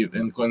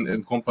 and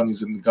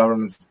companies and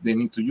governments, they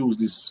need to use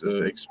this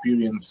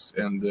experience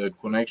and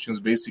connections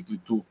basically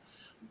to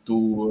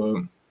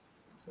do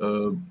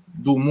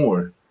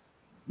more,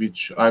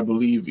 which I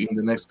believe in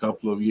the next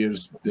couple of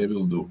years they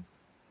will do,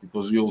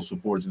 because we all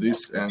support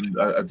this, and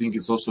I think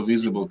it's also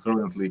visible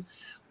currently.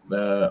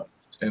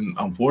 And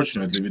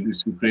unfortunately, with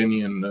this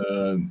Ukrainian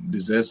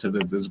disaster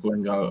that is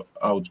going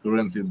out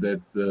currently,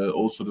 that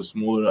also the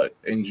smaller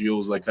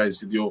NGOs like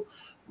ICDO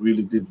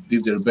really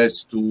did their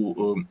best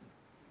to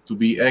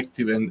be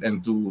active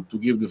and to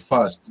give the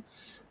fast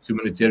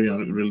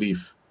humanitarian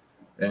relief.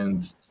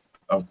 And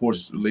of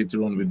course,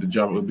 later on with the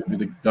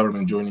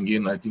government joining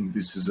in, I think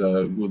this is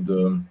a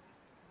good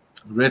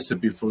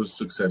recipe for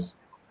success.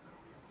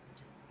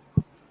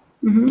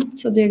 Mm-hmm.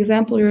 So the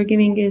example you're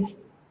giving is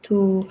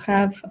to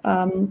have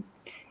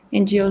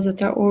NGOs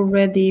that are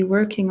already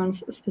working on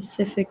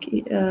specific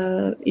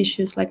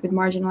issues like with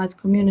marginalized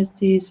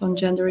communities, on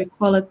gender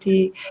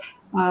equality,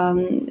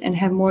 and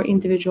have more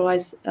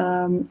individualized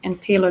and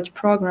tailored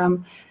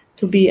program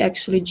to be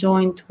actually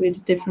joined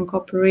with different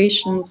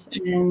corporations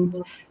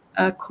and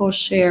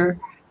co-share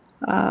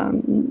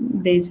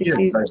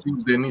basically. Yes, I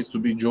think they need to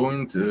be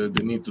joined.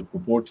 They need to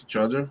support each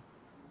other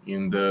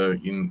in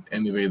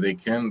any way they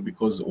can,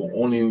 because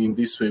only in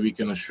this way we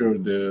can assure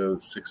the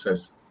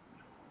success.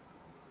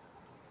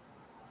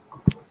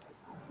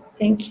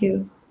 Thank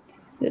you.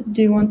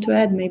 Do you want to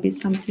add maybe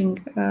something,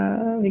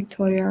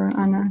 Victoria or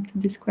Anna, to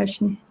this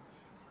question?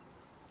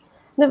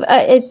 No,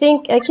 I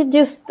think I could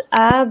just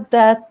add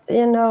that,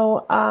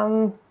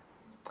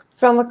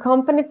 from a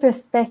company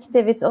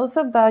perspective, it's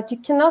also about, you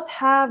cannot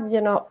have,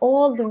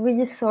 all the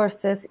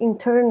resources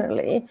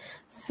internally.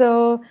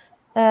 So,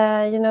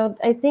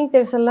 I think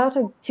there's a lot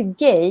to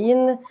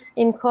gain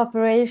in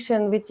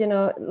cooperation with,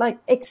 like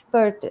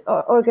expert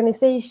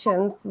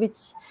organizations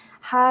which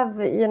have,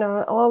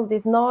 all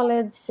this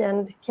knowledge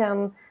and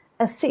can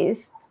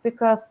assist,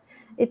 because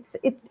it's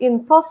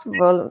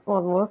impossible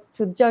almost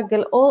to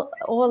juggle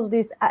all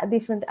these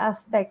different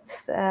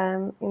aspects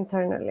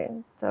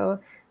internally. So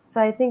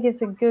I think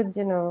it's a good,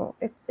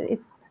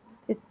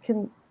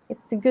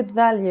 it's a good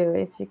value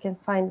if you can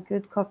find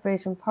good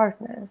cooperation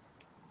partners.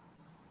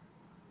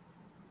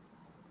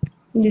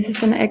 This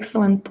is an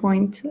excellent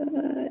point.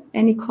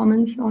 Any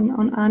comments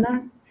on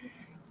Anna?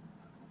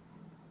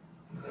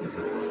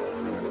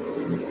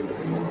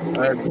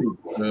 I agree,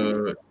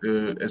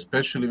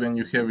 especially when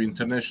you have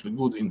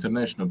good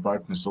international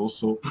partners.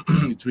 Also,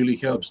 it really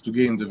helps to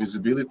gain the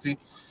visibility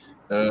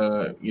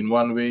in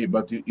one way,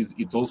 but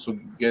it also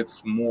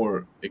gets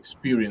more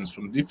experience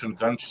from different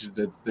countries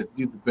that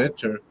did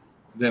better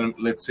than,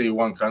 let's say,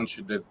 one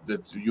country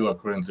that you are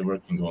currently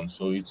working on.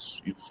 So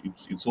it's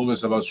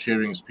always about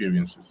sharing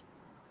experiences.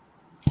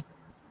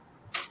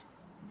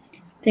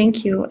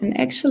 Thank you. And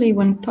actually,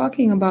 when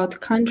talking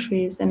about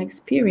countries and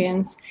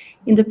experience,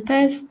 in the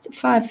past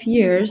 5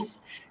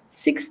 years,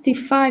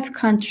 65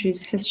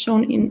 countries has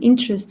shown an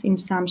interest in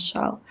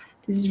Samshal.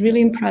 This is really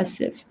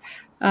impressive.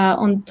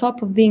 On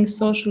top of being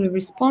socially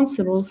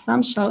responsible,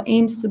 Samshal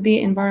aims to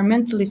be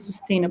environmentally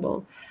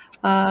sustainable.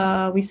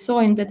 We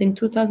saw that in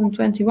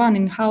 2021,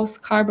 in-house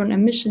carbon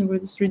emission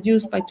was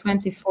reduced by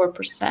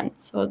 24%.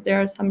 So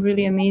there are some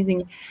really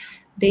amazing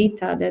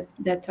data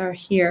that are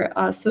here.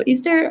 So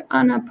is there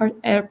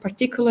a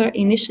particular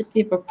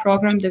initiative or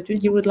program that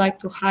you would like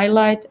to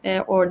highlight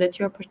or that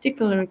you're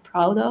particularly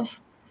proud of?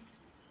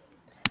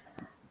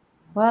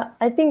 Well,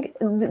 I think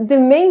the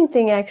main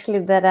thing actually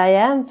that I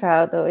am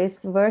proud of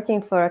is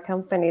working for a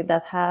company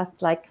that has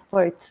like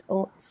for its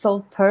own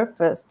sole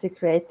purpose to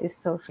create this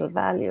social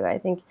value. I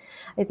think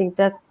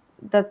that's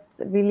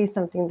really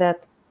something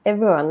that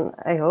everyone,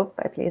 I hope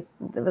at least,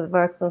 that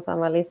works on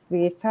Samhall is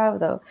really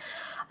proud of.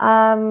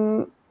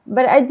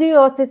 But I do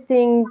also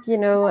think,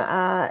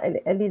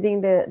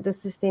 leading the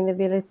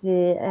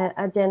sustainability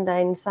agenda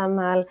in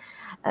Samhall,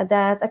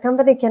 that a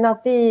company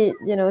cannot be,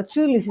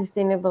 truly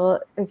sustainable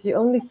if you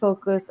only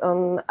focus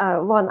on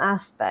one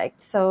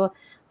aspect. So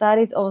that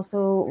is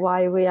also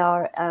why we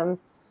are,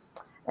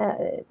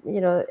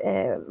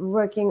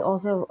 working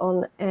also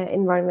on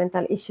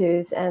environmental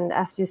issues. And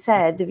as you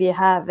said, we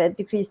have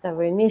decreased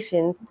our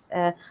emissions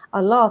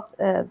a lot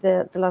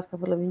the last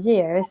couple of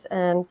years,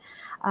 and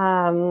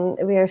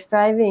we are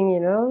striving,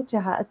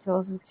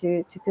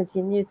 to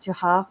continue to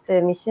halve the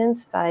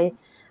emissions by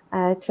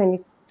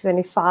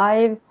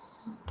 2025.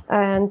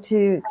 And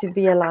to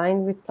be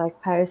aligned with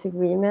like Paris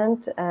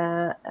Agreement.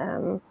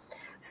 And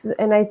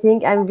I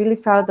think I'm really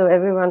proud of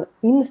everyone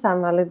in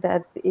Samhall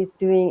that is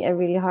doing a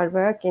really hard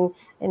work in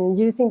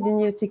using the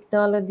new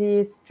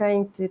technologies,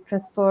 trying to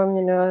transform,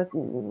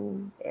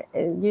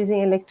 using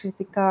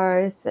electric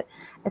cars,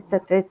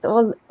 etc. It's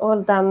all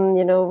done,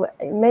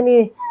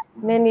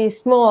 many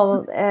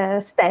small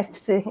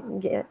steps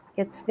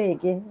gets big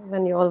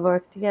when you all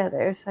work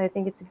together. So I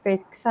think it's a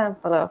great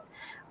example of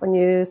when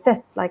you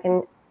set like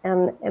an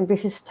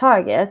ambitious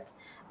target,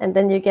 and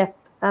then you get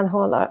a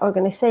whole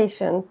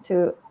organization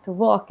to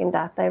walk in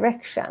that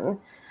direction.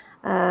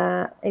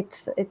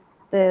 It's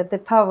the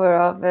power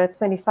of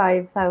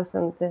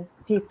 25,000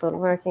 people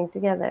working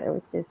together,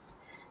 which is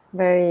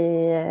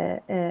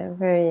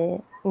very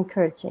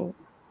encouraging.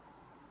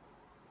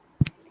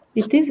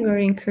 It is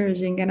very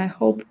encouraging, and I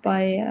hope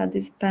by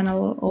this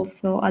panel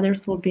also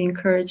others will be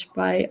encouraged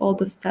by all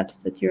the steps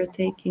that you're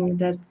taking,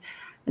 that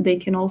they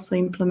can also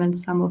implement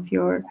some of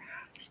your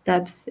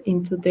steps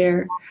into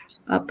their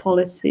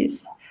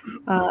policies.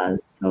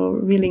 So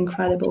really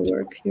incredible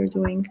work you're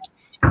doing.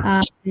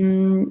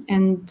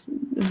 And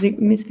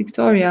Miss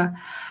Victoria,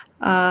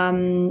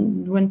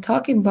 when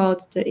talking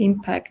about the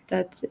impact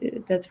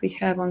that we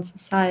have on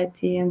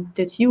society, and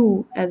that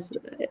you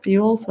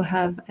also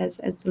have as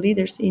the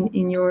leaders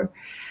in your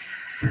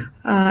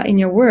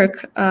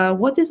work,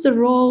 what is the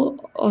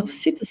role of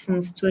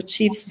citizens to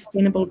achieve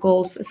sustainable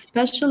goals,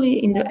 especially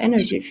in the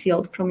energy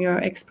field, from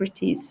your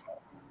expertise?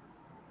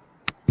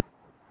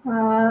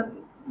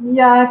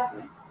 Yeah,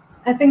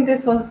 I think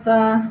this was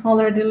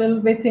already a little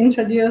bit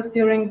introduced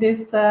during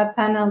this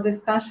panel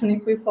discussion.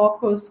 If we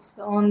focus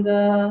on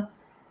the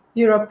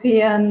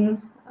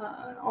European,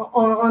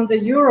 on the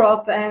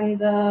Europe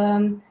and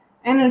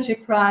energy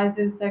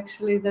crisis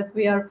actually that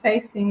we are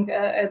facing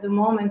at the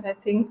moment, I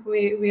think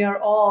we are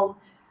all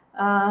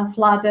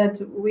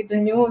flooded with the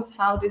news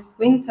how this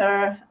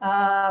winter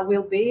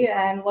will be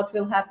and what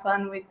will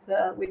happen with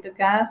the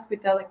gas,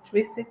 with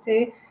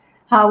electricity,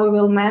 how we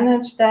will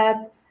manage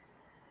that.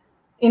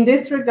 In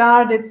this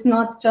regard, it's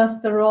not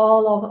just the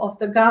role of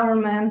the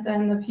government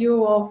and a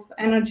few of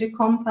energy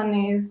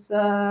companies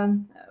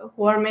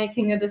who are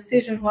making a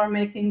decision, who are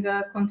making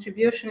a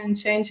contribution in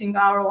changing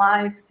our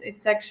lives.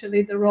 It's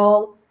actually the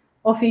role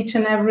of each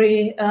and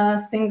every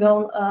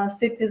single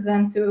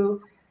citizen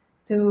to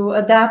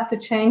adapt, to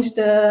change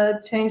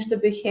the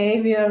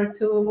behavior,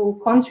 to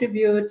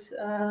contribute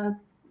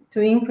to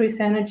increase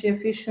energy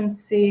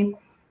efficiency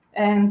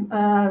and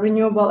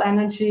renewable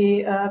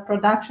energy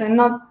production,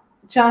 not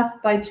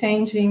just by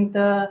changing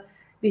the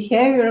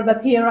behavior,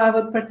 but here I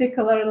would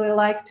particularly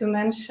like to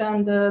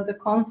mention the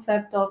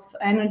concept of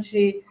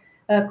energy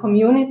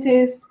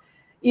communities.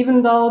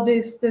 Even though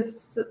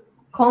this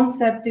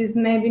concept is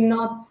maybe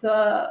not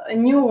a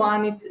new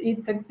one,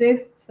 it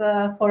exists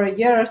for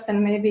years,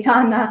 and maybe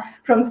Anna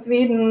from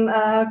Sweden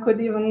could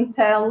even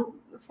tell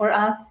for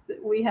us.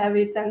 We have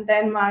it, and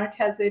Denmark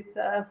has it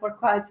for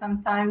quite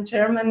some time,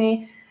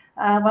 Germany.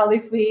 Well,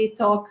 if we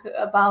talk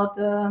about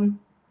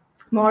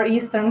more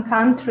Eastern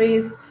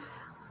countries,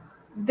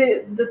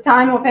 the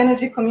time of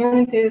energy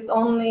community is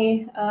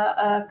only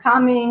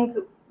coming,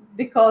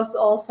 because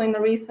also in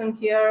the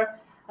recent year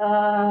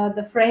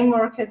the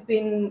framework has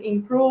been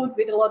improved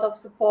with a lot of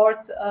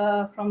support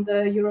from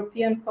the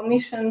European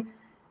Commission.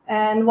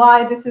 And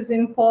why this is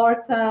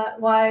important,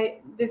 why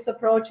this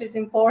approach is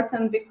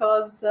important,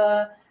 because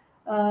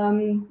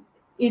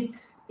it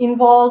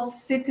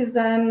involves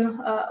citizens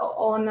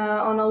on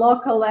a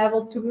local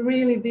level to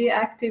really be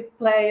active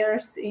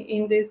players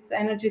in this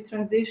energy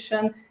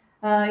transition,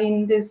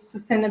 in this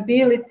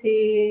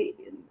sustainability,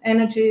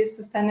 energy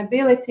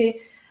sustainability.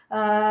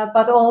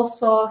 but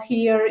also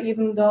here,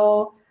 even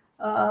though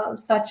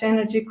such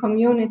energy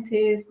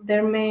communities,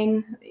 their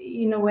main,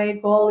 in a way,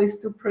 goal is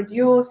to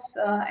produce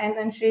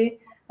energy,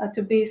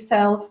 to be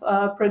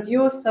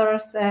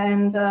self-producers,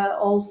 and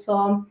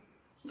also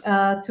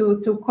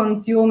to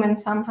consume and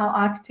somehow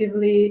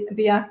actively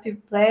be active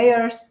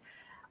players.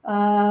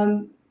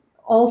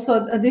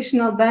 Also,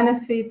 additional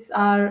benefits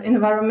are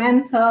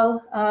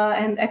environmental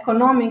and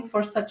economic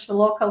for such a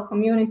local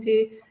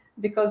community,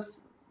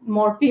 because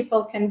more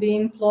people can be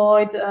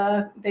employed,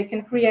 they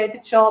can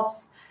create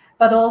jobs,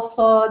 but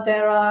also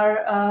there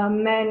are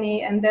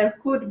many, and there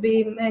could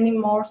be many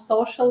more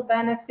social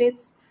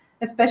benefits,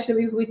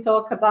 especially if we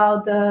talk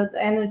about the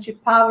energy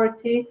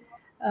poverty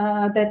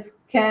that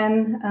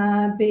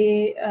can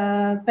be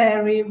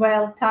very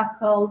well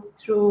tackled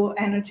through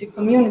energy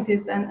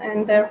communities,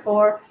 and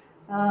therefore,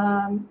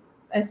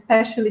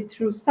 especially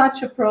through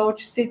such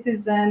approach,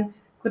 citizen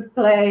could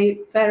play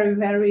very,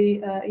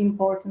 very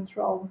important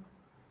role.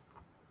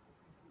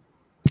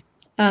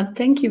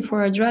 Thank you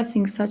for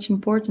addressing such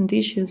important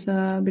issues,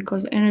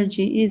 because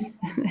energy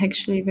is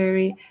actually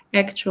very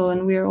actual,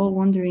 and we are all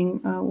wondering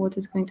what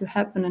is going to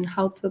happen and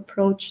how to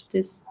approach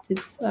this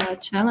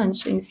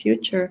challenge in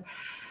future,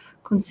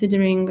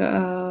 considering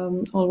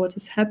all what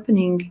is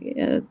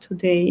happening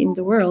today in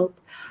the world.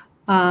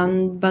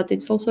 But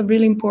it's also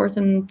really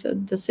important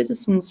the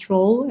citizens'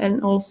 role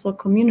and also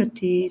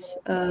communities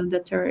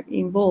that are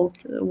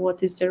involved.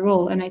 What is their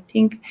role? And I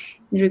think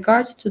in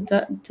regards to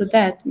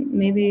that,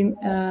 maybe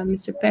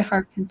Mr.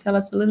 Pehar can tell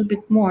us a little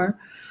bit more,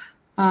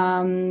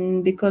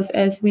 because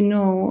as we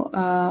know,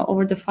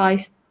 over the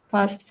past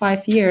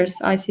 5 years,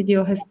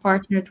 ICDO has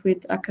partnered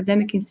with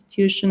academic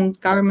institutions,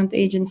 government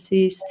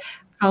agencies,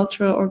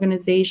 cultural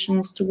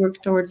organizations to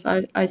work towards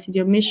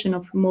ICDO mission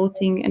of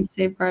promoting and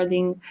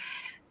safeguarding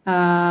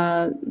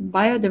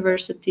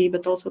biodiversity,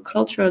 but also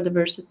cultural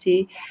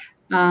diversity.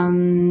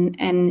 And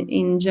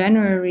in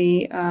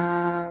January,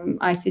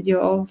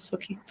 ICDO also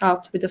kicked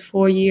out with a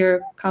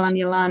 4-year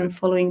Kalanilan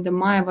following the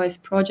Mayavice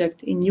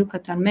project in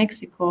Yucatan,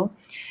 Mexico.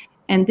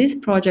 And this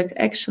project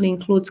actually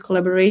includes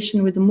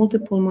collaboration with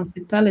multiple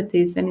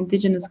municipalities and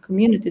indigenous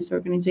communities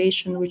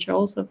organizations, which are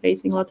also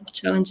facing a lot of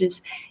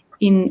challenges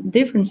in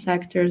different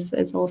sectors.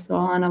 As also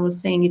Anna was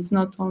saying, it's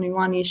not only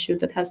one issue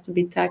that has to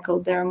be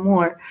tackled, there are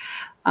more.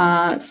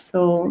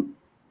 So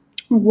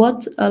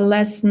what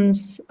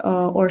lessons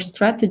or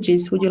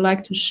strategies would you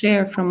like to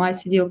share from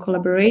ICDO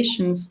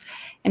collaborations,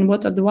 and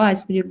what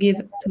advice would you give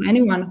to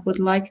anyone who would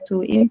like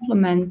to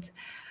implement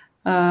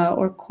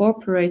or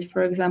cooperate,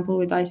 for example,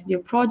 with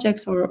ICDO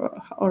projects,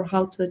 or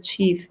how to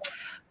achieve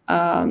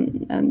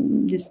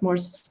this more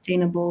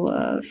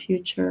sustainable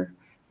future?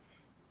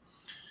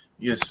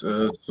 Yes,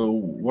 so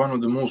one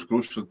of the most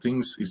crucial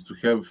things is to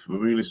have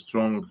really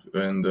strong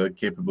and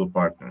capable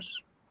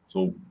partners.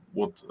 So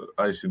what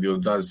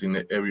ICDO does in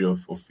the area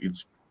of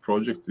its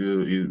project,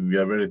 we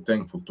are very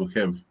thankful to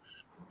have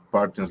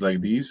partners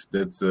like these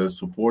that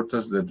support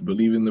us, that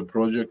believe in the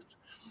project.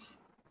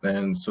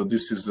 And so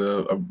this is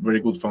a very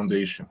good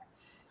foundation.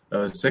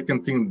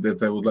 Second thing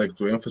that I would like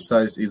to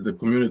emphasize is the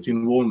community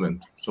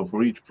involvement. So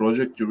for each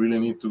project, you really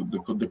need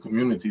the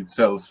community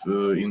itself.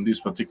 In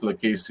this particular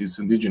case, it's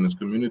indigenous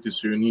communities,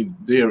 so you need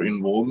their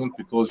involvement,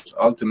 because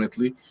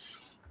ultimately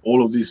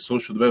all of these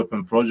social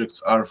development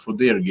projects are for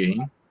their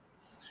gain.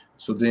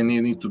 So they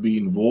need to be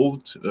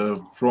involved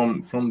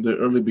from the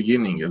early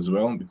beginning as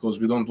well, because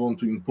we don't want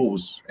to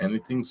impose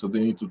anything. So they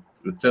need to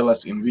tell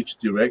us in which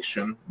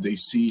direction they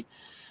see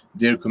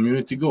their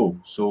community go.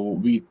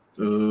 So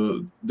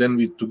then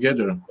we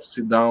together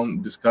sit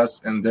down,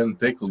 discuss, and then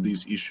tackle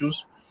these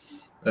issues.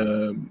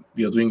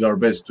 We are doing our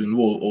best to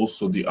involve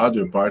also the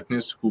other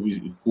partners who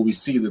we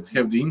see that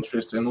have the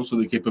interest and also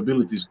the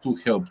capabilities to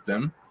help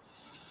them.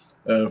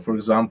 For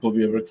example,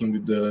 we are working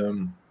with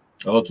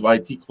a lot of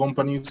IT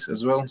companies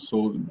as well.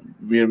 So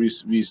where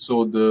we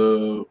saw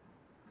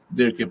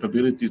their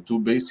capability to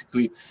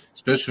basically,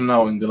 especially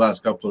now in the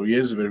last couple of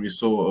years, where we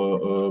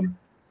saw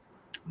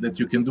that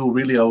you can do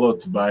really a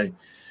lot by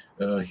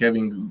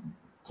having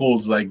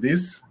calls like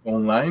this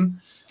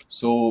online.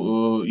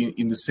 So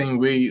in the same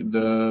way,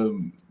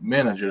 the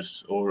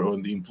managers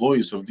or the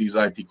employees of these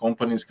IT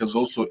companies can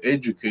also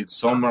educate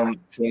someone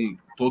from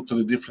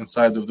totally different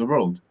side of the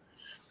world.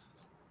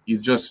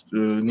 It just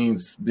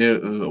needs their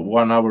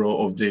 1 hour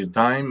of their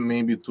time,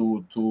 maybe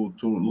to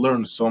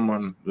learn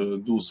someone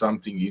do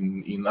something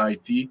in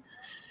IT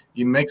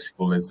in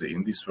Mexico, let's say,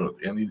 in this world.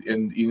 And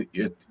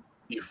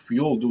if we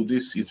all do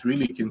this, it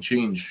really can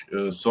change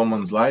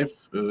someone's life,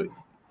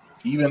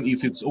 even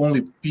if it's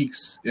only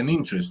piques an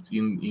interest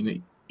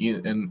in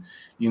an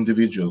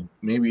individual.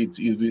 Maybe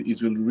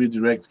it will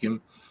redirect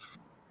him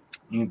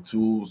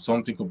into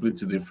something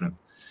completely different.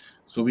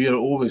 So we are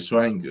always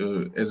trying,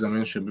 as I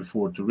mentioned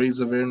before, to raise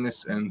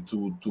awareness and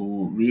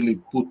to really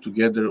put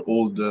together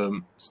all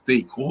the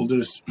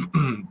stakeholders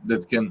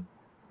that can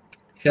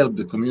help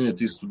the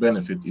communities to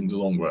benefit in the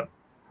long run.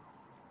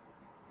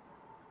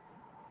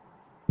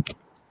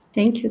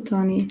 Thank you,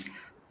 Tony.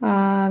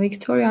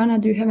 Victoria, Anna,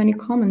 do you have any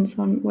comments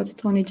on what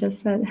Tony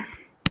just said?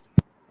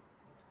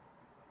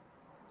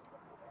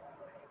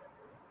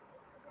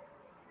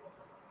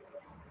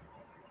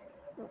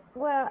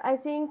 Well, I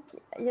think,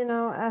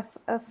 as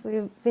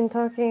we've been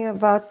talking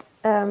about,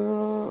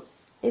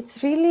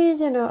 it's really,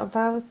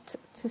 about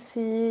to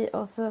see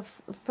also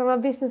from a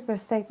business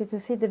perspective, to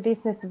see the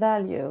business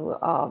value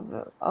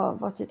of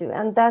what you do.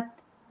 And that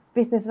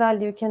business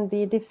value can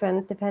be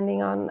different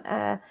depending on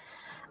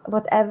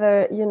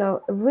whatever,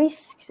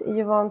 risks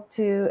you want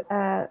to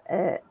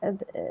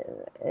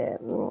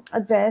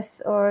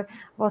address, or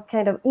what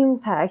kind of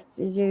impact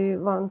you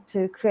want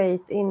to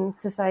create in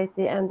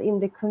society and in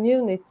the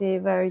community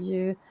where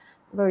you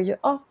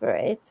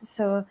operate.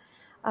 So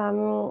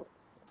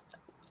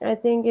I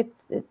think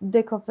it's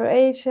the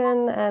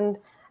cooperation and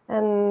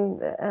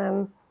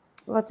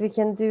what we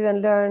can do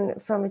and learn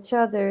from each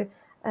other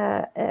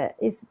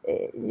is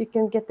you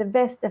can get the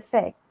best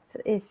effects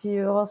if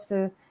you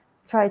also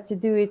try to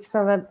do it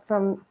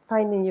from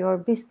finding your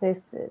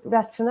business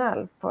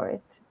rationale for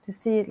it, to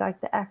see like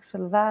the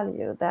actual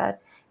value that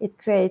it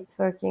creates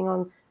working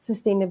on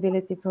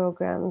sustainability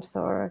programs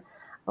or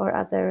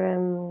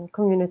other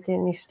community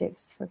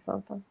initiatives, for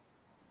example.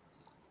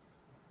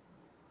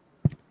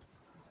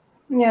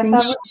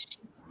 Yes,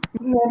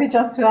 maybe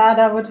just to add,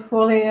 I would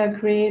fully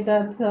agree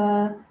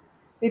that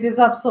it is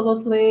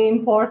absolutely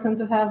important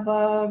to have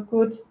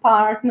good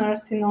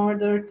partners in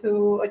order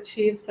to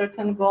achieve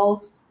certain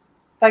goals.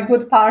 By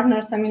good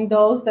partners, I mean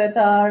those that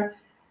are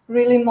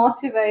really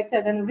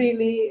motivated and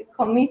really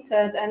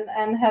committed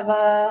and have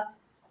a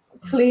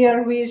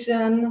clear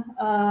vision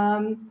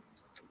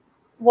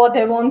what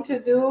they want to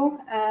do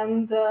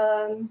and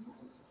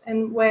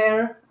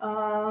where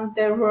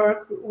their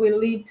work will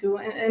lead to.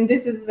 And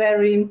this is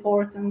very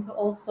important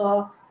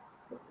also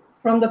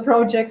from the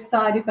project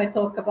side, if I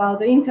talk about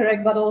the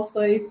Interact, but also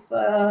if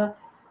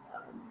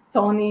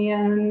Tony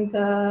and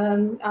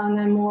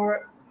Anna are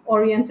more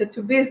oriented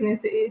to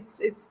business,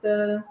 it's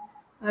the,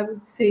 I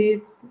would say,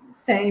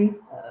 same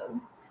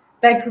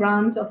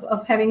background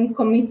of having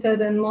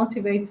committed and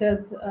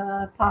motivated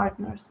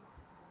partners.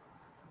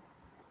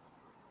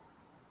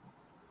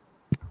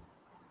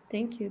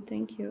 Thank you.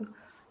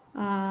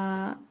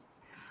 I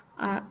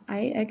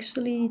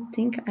actually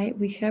think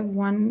we have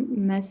one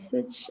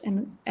message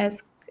and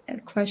ask a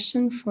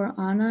question for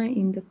Anna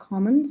in the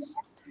comments.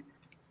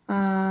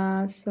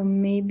 So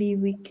maybe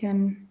we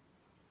can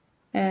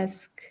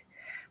ask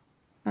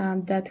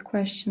that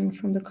question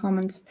from the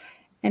comments.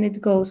 And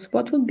it goes,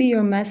 what would be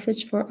your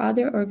message for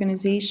other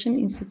organizations,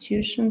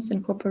 institutions,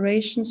 and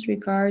corporations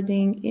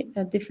regarding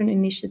different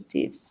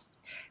initiatives?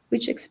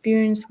 Which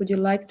experience would you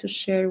like to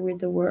share with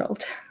the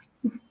world?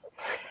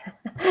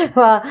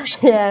 Well,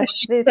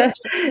 yes, it's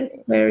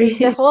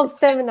the whole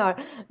seminar.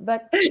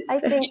 But I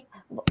think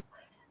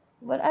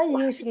what I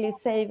usually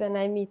say when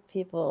I meet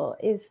people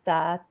is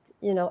that,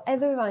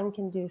 everyone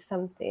can do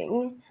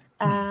something.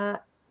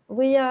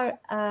 We are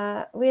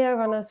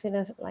one of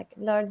Sweden's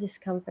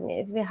largest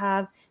companies. We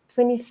have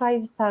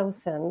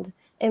 25,000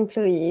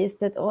 employees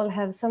that all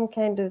have some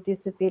kind of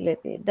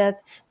disability,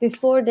 that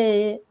before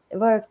they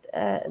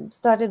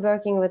started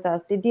working with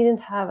us, they didn't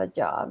have a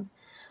job.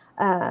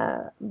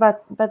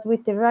 But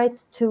with the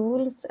right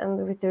tools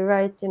and with the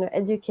right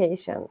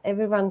education,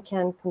 everyone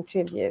can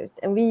contribute,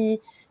 and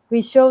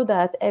we show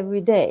that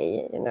every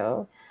day,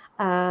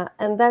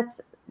 and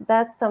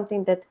that's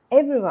something that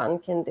everyone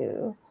can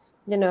do.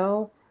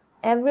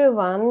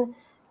 Everyone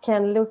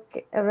can look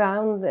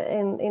around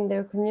in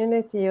their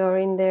community or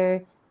in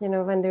their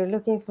when they're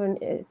looking for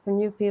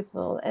new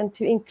people, and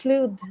to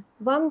include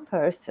one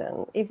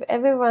person. If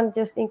everyone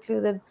just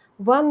included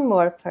one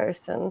more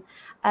person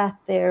at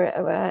their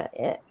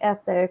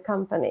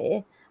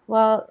company,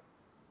 well,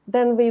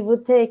 then we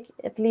would take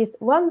at least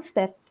one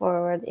step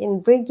forward in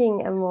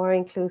bringing a more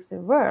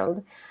inclusive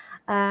world.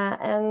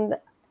 And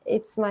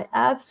it's my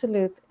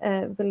absolute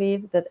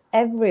belief that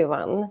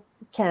everyone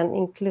can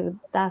include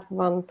that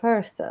one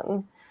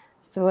person.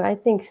 So I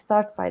think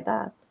start by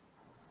that.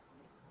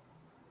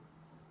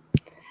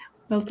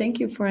 Well, thank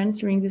you for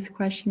answering this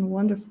question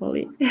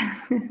wonderfully.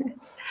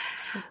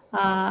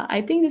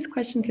 I think this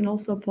question can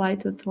also apply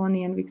to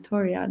Tony and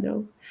Victoria,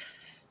 though.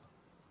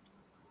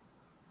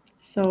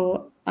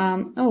 So,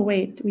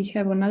 we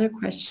have another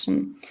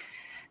question.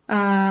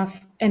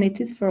 And it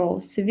is for all.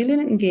 Civilian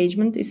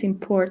engagement is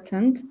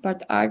important,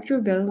 but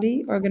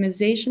arguably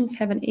organizations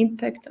have an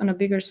impact on a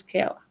bigger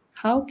scale.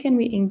 How can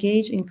we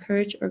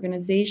encourage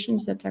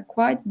organizations that are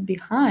quite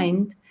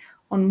behind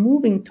on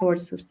moving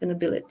towards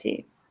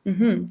sustainability?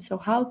 So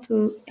how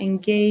to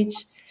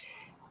engage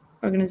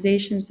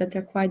organizations that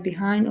are quite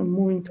behind on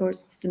moving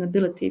towards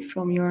sustainability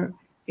from your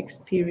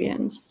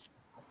experience?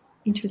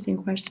 Interesting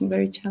question,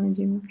 very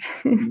challenging.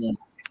 Yeah.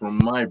 From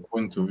my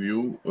point of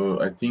view,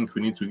 I think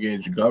we need to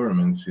engage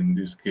governments in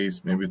this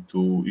case, maybe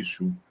to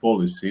issue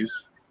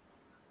policies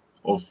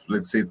of,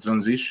 let's say,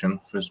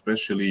 transition, for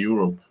especially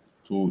Europe,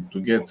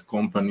 to get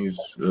companies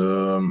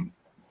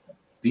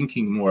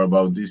thinking more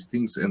about these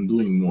things and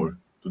doing more,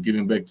 to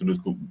giving back to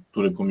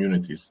the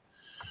communities.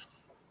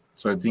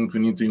 So I think we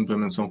need to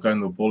implement some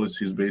kind of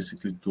policies,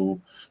 basically, to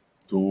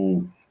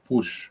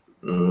push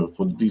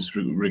for these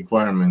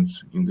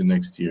requirements in the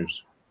next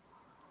years.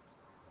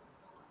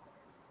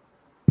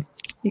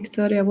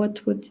 Victoria,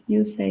 what would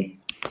you say?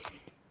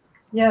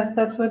 Yes,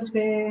 that would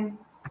be,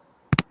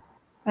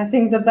 I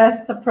think, the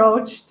best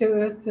approach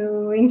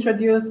to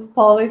introduce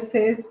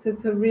policies,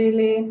 to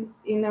really,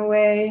 in a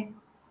way,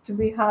 to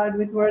be hard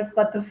with words,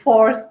 but to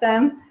force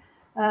them.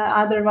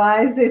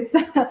 Otherwise, it's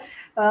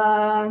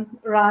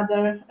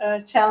rather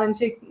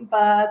challenging.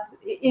 But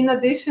in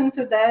addition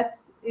to that,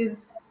 it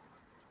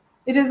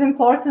is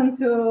important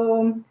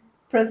to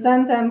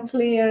present them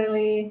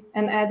clearly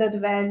an added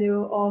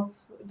value of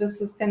the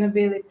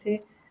sustainability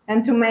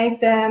and to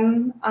make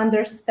them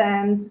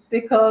understand,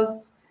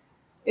 because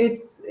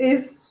it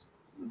is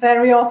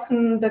very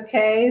often the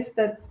case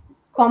that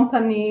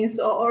companies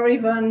or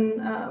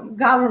even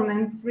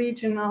governments,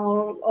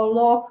 regional or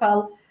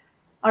local,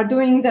 are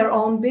doing their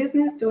own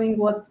business, doing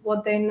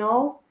what they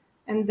know,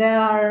 and they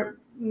are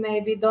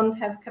maybe don't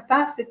have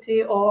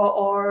capacity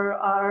or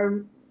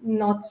are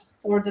not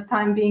for the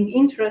time being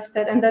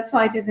interested. And that's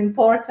why it is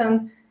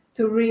important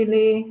to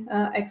really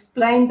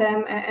explain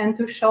them and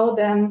to show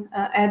them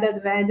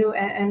added value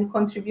and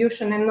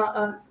contribution, and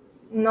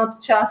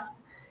not just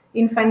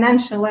in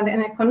financial and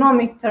in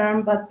economic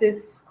term, but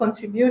this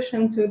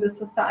contribution to the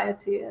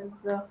society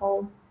as a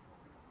whole.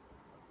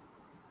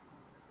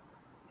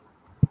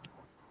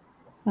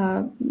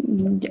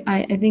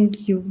 I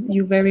think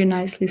you very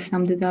nicely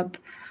summed it up,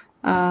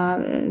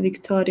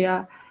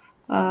 Victoria,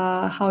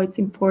 how it's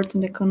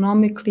important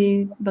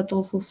economically, but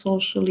also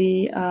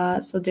socially.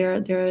 So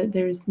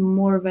there is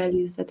more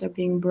values that are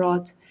being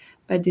brought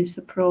by this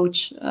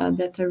approach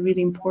that are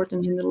really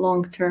important in the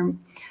long term.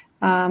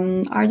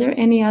 Are there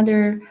any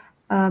other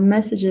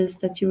messages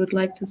that you would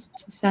like to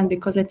send?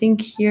 Because I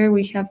think here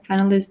we have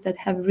panelists that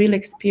have real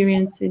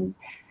experience in,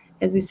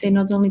 as we say,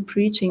 not only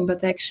preaching,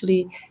 but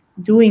actually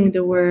doing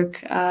the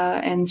work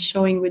and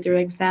showing with their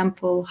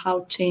example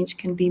how change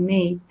can be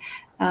made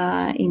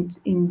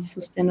in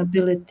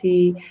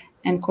sustainability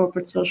and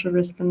corporate social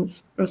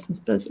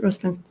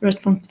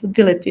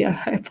responsibility.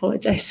 I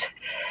apologize.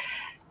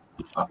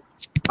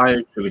 I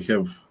actually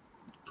have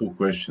two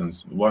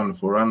questions, one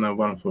for Anna,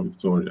 one for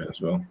Victoria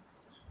as well.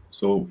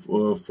 So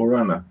for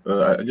Anna,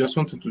 I just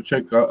wanted to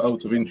check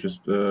out of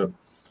interest,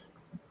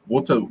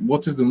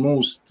 what is the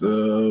most,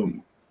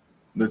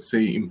 let's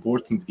say,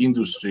 important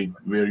industry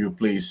where you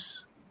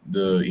place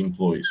the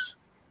employees?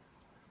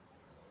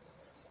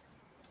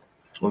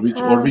 Or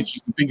which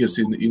is the biggest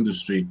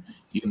industry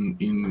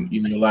in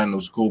your line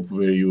of scope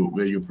where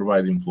you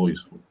provide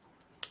employees for?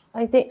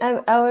 I think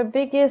our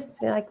biggest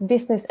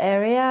business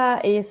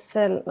area is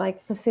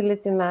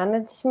facility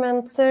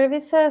management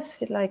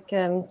services,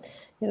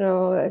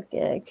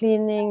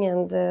 cleaning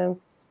and the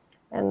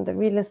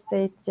real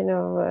estate,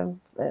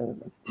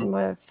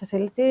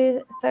 facility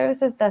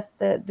services. That's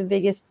the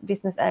biggest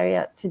business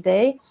area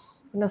today.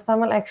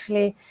 Samuel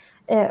actually,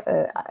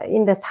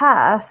 in the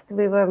past,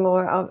 we were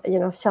more of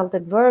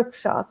sheltered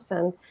workshops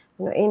and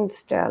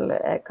industrial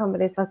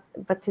companies,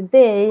 but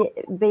today,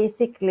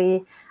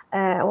 basically,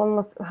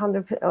 almost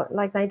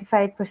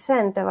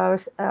 95% of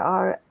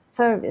our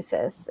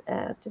services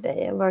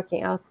today are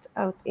working out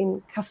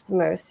in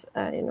customers.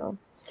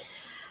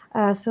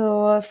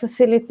 So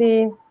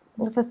facility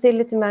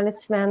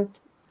management,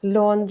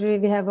 laundry.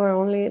 We have our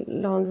only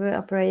laundry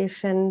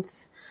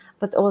operations,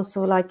 but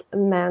also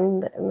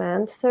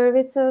manned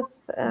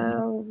services,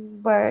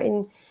 where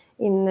in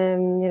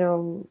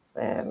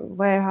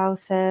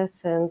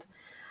warehouses and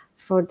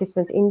for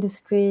different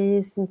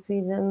industries in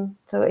Sweden.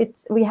 So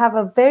we have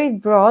a very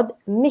broad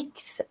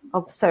mix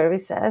of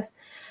services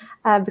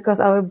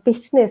because our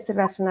business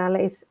rationale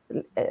is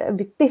a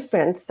bit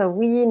different. So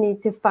we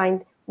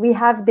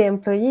have the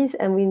employees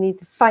and we need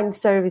to find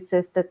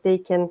services that they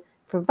can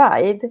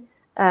provide,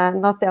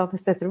 not the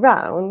opposite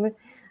around.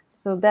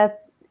 So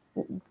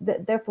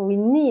therefore we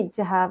need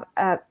to have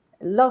a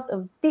lot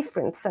of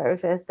different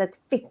services that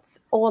fits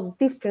all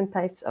different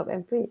types of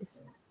employees.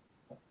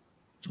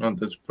 Oh,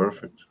 that's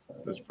perfect.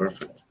 That's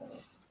perfect.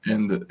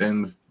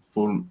 And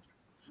for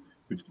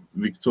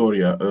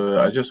Victoria,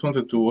 I just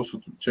wanted to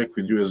also check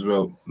with you as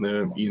well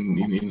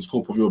in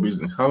scope of your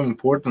business. How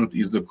important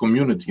is the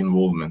community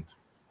involvement?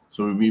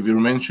 So we were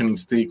mentioning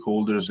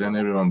stakeholders and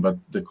everyone, but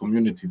the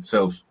community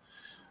itself.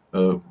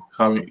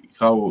 How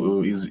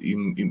is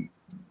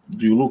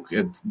do you look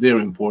at their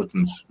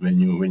importance when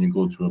you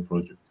go through a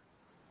project?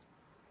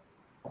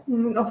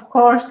 Of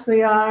course,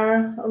 we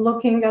are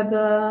looking at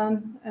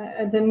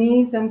the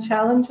needs and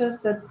challenges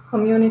that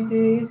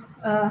community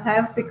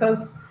have,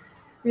 because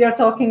we are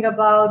talking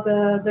about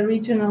the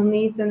regional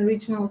needs and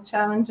regional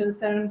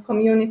challenges, and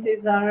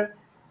communities are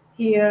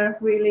here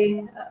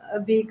really a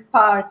big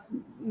part.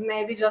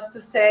 Maybe just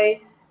to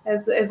say,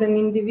 as an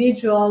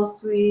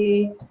individuals,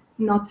 we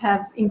not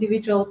have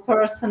individual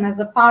person as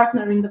a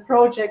partner in the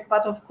project,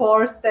 but of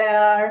course there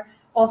are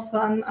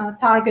often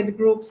target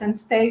groups and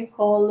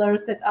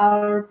stakeholders that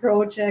our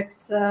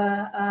projects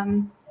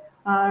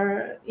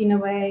are in a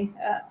way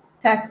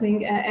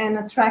tackling and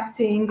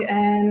attracting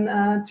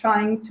and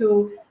trying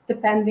to,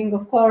 depending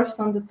of course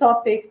on the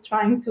topic,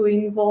 trying to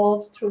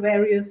involve through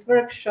various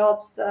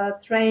workshops,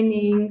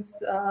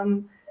 trainings,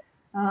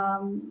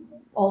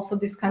 also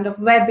this kind of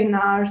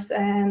webinars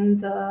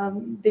and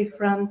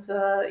different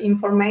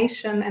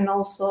information, and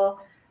also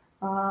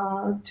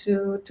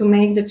to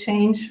make the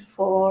change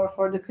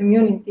for the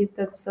community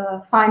that's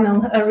a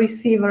final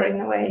receiver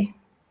in a way.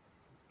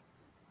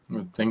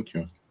 Thank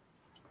you.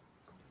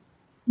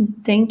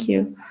 Thank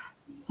you.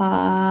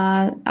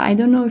 I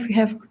don't know if we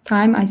have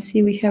time. I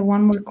see we have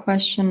one more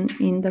question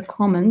in the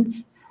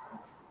comments.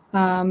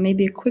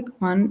 Maybe a quick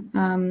one.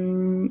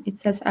 It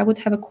says, I would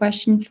have a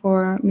question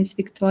for Ms.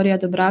 Victoria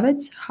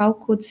Dobravec. How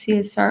could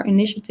CSR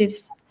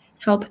initiatives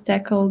help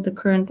tackle the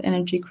current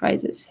energy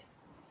crisis?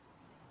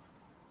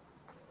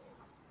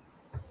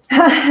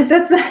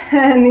 That's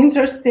an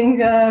interesting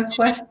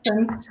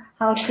question,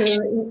 how to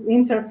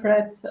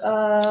interpret.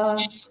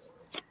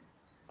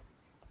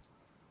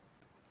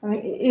 I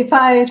mean, if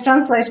I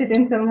translate it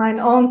into my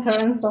own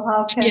terms, so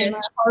how can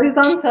Yes.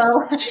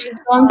 Horizontal.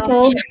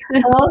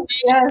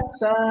 Yes.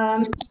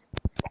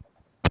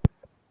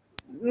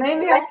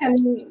 Maybe I can.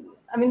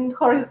 I mean,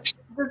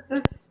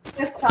 this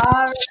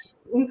CSR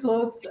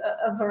includes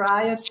a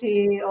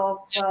variety of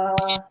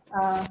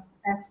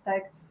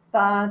aspects,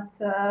 but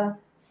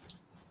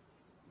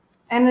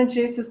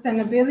energy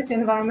sustainability,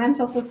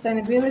 environmental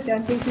sustainability, I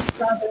think it's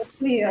rather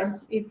clear.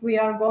 If we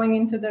are going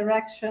into the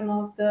direction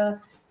of the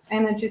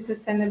energy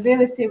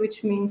sustainability,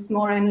 which means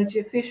more energy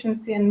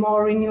efficiency and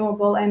more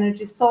renewable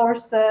energy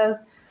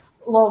sources,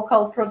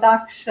 local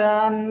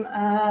production,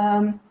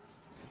 and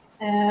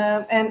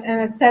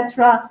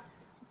etc.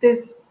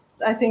 This,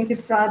 I think,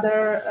 it's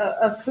rather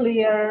a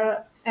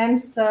clear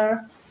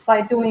answer.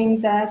 By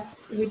doing that,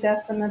 we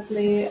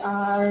definitely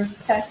are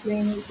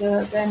tackling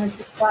the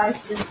energy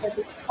crisis that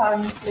is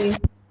currently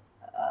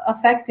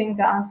affecting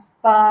us.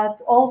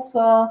 But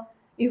also,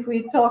 if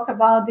we talk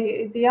about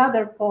the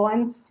other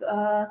points,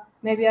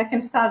 maybe I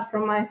can start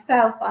from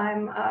myself.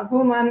 I'm a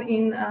woman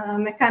in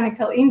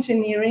mechanical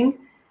engineering,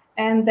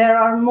 and there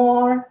are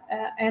more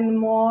and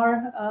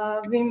more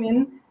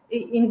women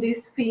in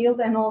this field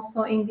and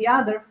also in the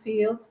other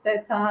fields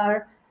that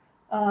are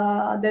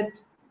that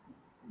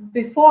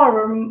before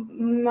were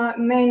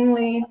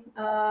mainly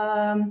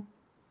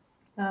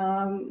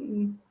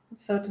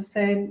so to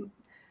say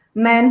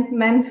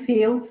men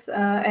fields,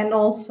 and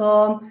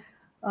also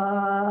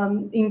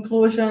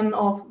inclusion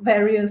of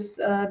various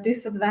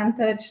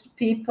disadvantaged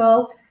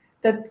people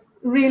that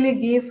really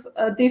give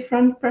a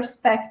different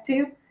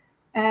perspective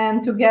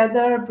and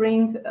together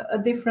bring a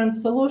different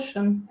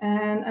solution.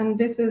 And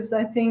this is,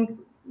 I think,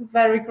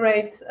 very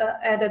great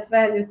added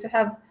value, to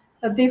have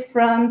a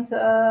different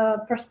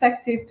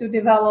perspective to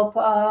develop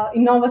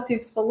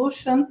innovative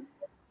solution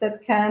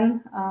that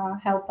can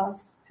help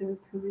us to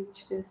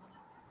reach this.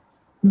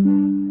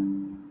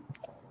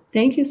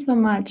 Thank you so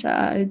much.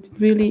 I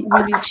really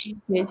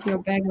appreciate your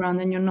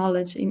background and your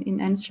knowledge in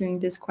answering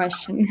this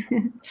question.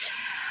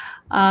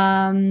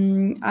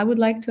 I would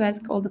like to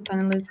ask all the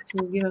panelists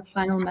to give a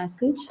final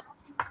message.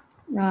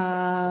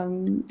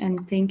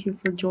 And thank you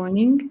for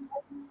joining.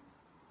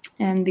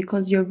 And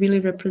because you're really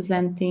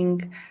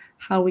representing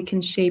how we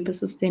can shape a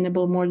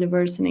sustainable, more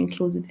diverse and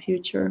inclusive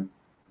future.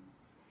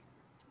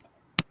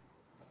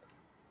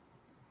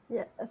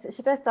 Yeah,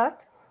 should I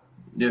start?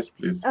 Yes,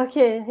 please.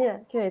 Okay, yeah,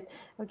 great.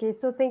 Okay,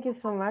 so thank you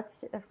so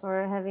much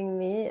for having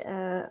me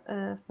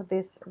for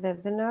this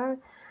webinar.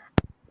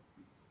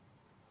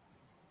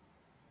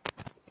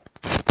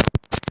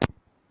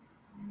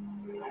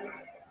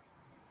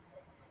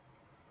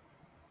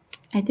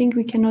 I think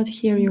we cannot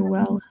hear you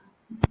well.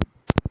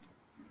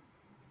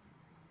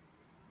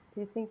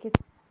 Do you think it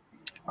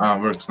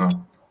Works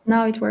now?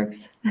 Now it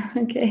works.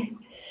 Okay.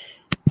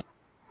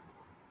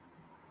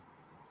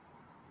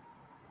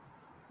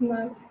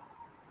 Right.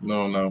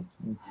 No, no.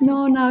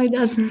 No, now it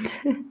doesn't.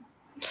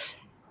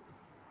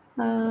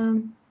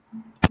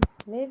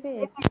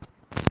 maybe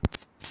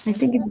I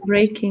think it's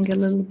breaking a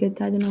little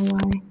bit. I don't know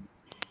why.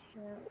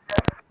 yeah.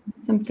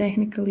 Some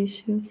technical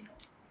issues.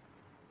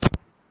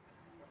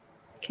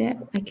 Okay,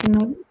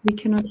 we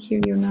cannot hear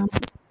you now.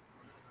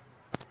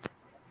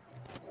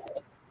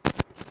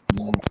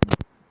 Okay,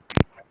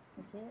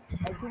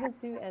 I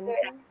didn't do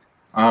anything.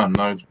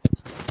 Now it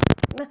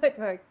No, it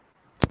works.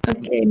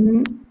 Okay,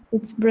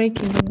 it's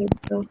breaking a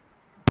bit though.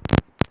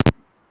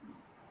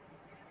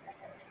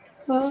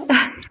 Oh.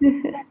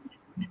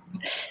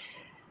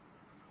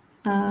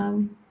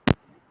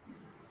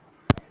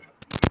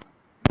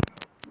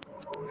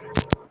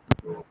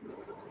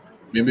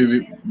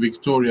 maybe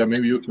Victoria,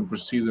 maybe you can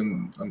proceed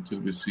until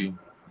we see.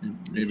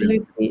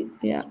 Maybe.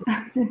 Yeah.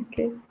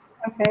 Okay.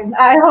 Okay,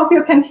 I hope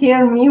you can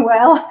hear me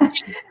well. Yeah.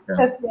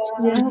 That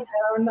there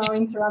are no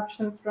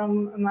interruptions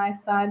from my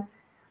side.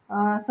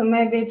 So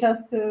maybe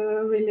just to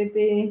really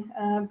be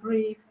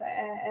brief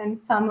and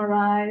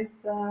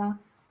summarize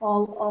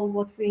all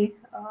what we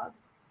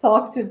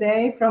talked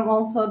today from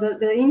also the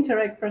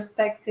Interreg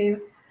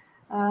perspective.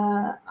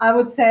 I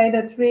would say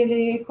that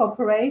really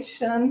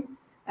cooperation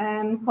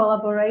and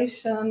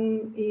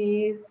collaboration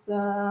is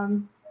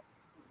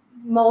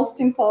most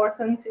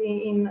important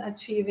in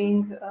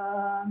achieving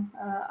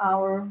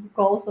our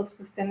goals of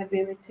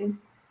sustainability.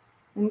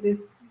 in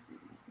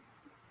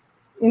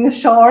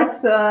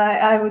short,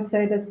 I would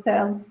say that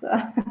tells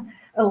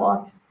a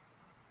lot.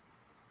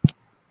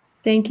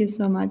 Thank you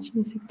so much,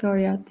 Ms.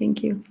 Victoria.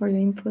 Thank you for your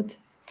input.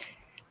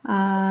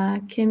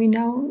 Can we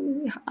now,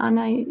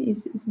 Anna,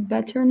 is it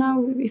better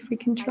now if we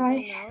can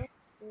try?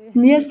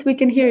 Yes, we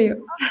can hear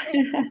you.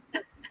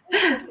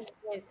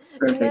 You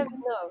never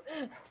know.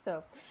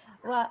 So,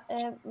 well,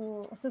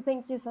 so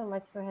thank you so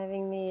much for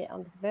having me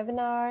on this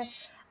webinar.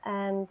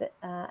 And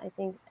I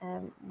think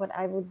what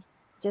I would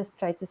just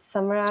try to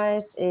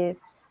summarize is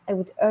I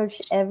would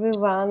urge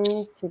everyone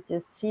to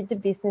just see the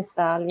business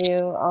value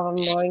of a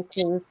more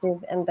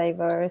inclusive and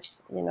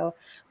diverse,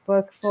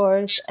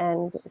 workforce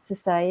and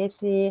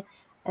society,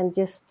 and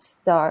just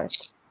start.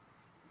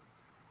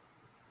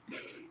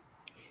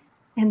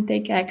 And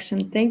take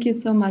action. Thank you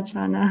so much,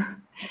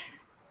 Anna.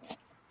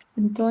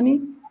 And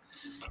Tony?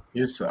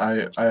 Yes,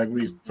 I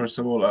agree. First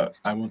of all,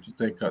 I want to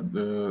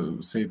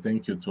say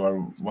thank you to our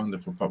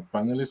wonderful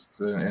panelists,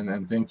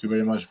 and thank you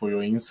very much for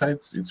your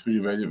insights. It's really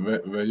very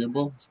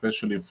valuable,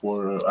 especially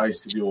for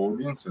ICDO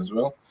audience as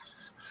well.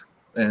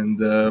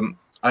 And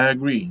I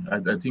agree.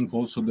 I think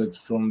also that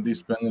from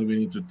this panel we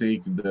need to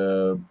take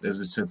as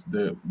we said,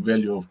 the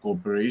value of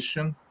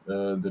cooperation,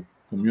 the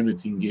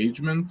community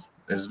engagement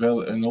as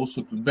well, and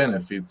also to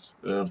benefit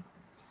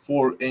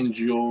for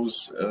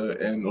NGOs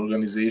and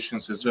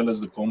organizations as well as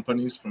the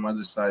companies from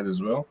other side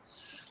as well.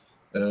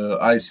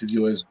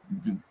 ICDO has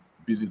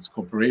with its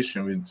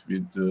cooperation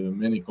with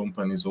many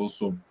companies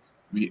also,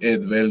 we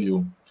add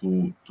value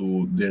to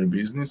their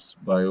business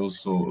by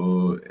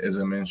also, as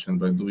I mentioned,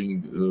 by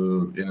doing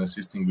and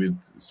assisting with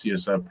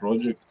CSR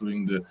project,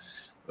 doing the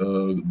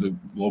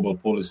global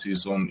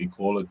policies on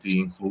equality,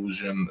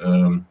 inclusion,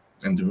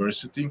 and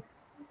diversity,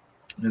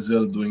 as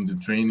well doing the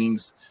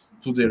trainings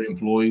to their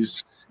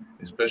employees,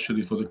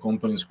 especially for the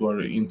companies who are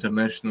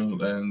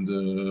international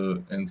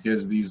and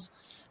has these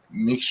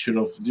mixture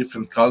of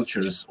different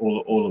cultures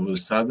all of a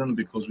sudden,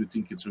 because we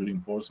think it's really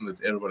important that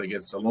everybody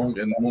gets along,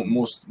 and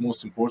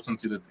most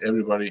importantly that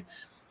everybody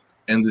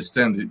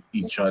understand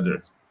each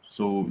other.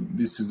 So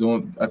this is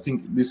I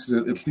think this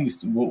is at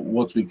least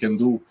what we can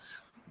do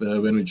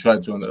when we try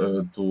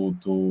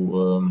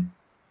to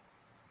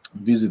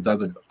visit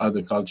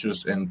other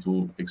cultures and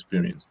to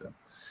experience them.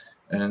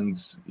 And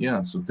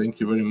yeah, so thank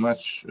you very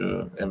much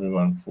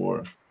everyone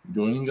for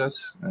joining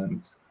us,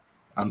 and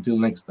until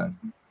next time.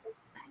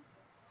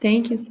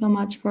 Thank you so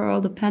much for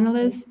all the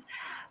panelists.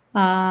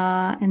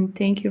 And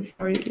thank you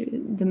for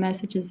the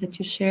messages that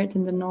you shared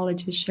and the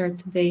knowledge you shared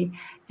today.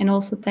 And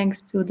also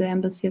thanks to the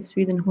Embassy of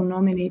Sweden who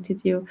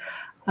nominated you,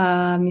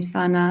 Miss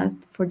Anna,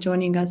 for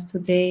joining us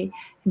today.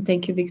 And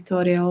thank you,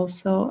 Victoria,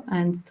 also,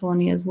 and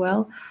Tony as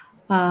well.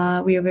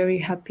 We are very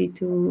happy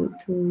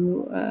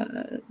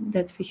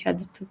that we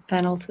had the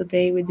panel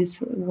today with these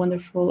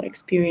wonderful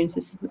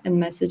experiences and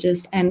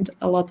messages, and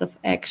a lot of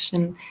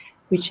action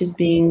which is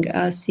being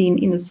seen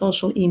in the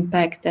social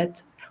impact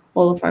that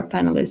all of our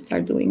panelists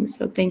are doing.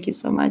 So thank you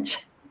so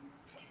much.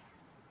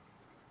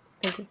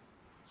 Thank you.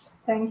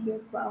 Thank you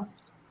as well.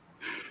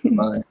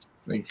 Bye.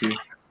 Thank you.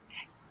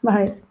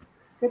 Bye.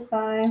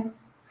 Goodbye.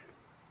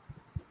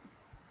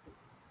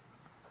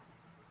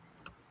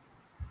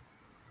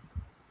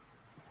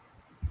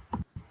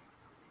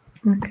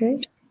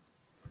 Okay.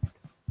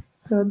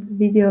 So the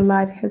video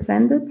live has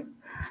ended,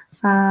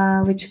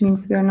 which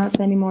means we are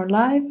not anymore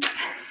live.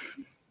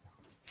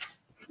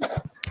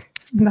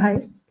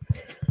 Bye.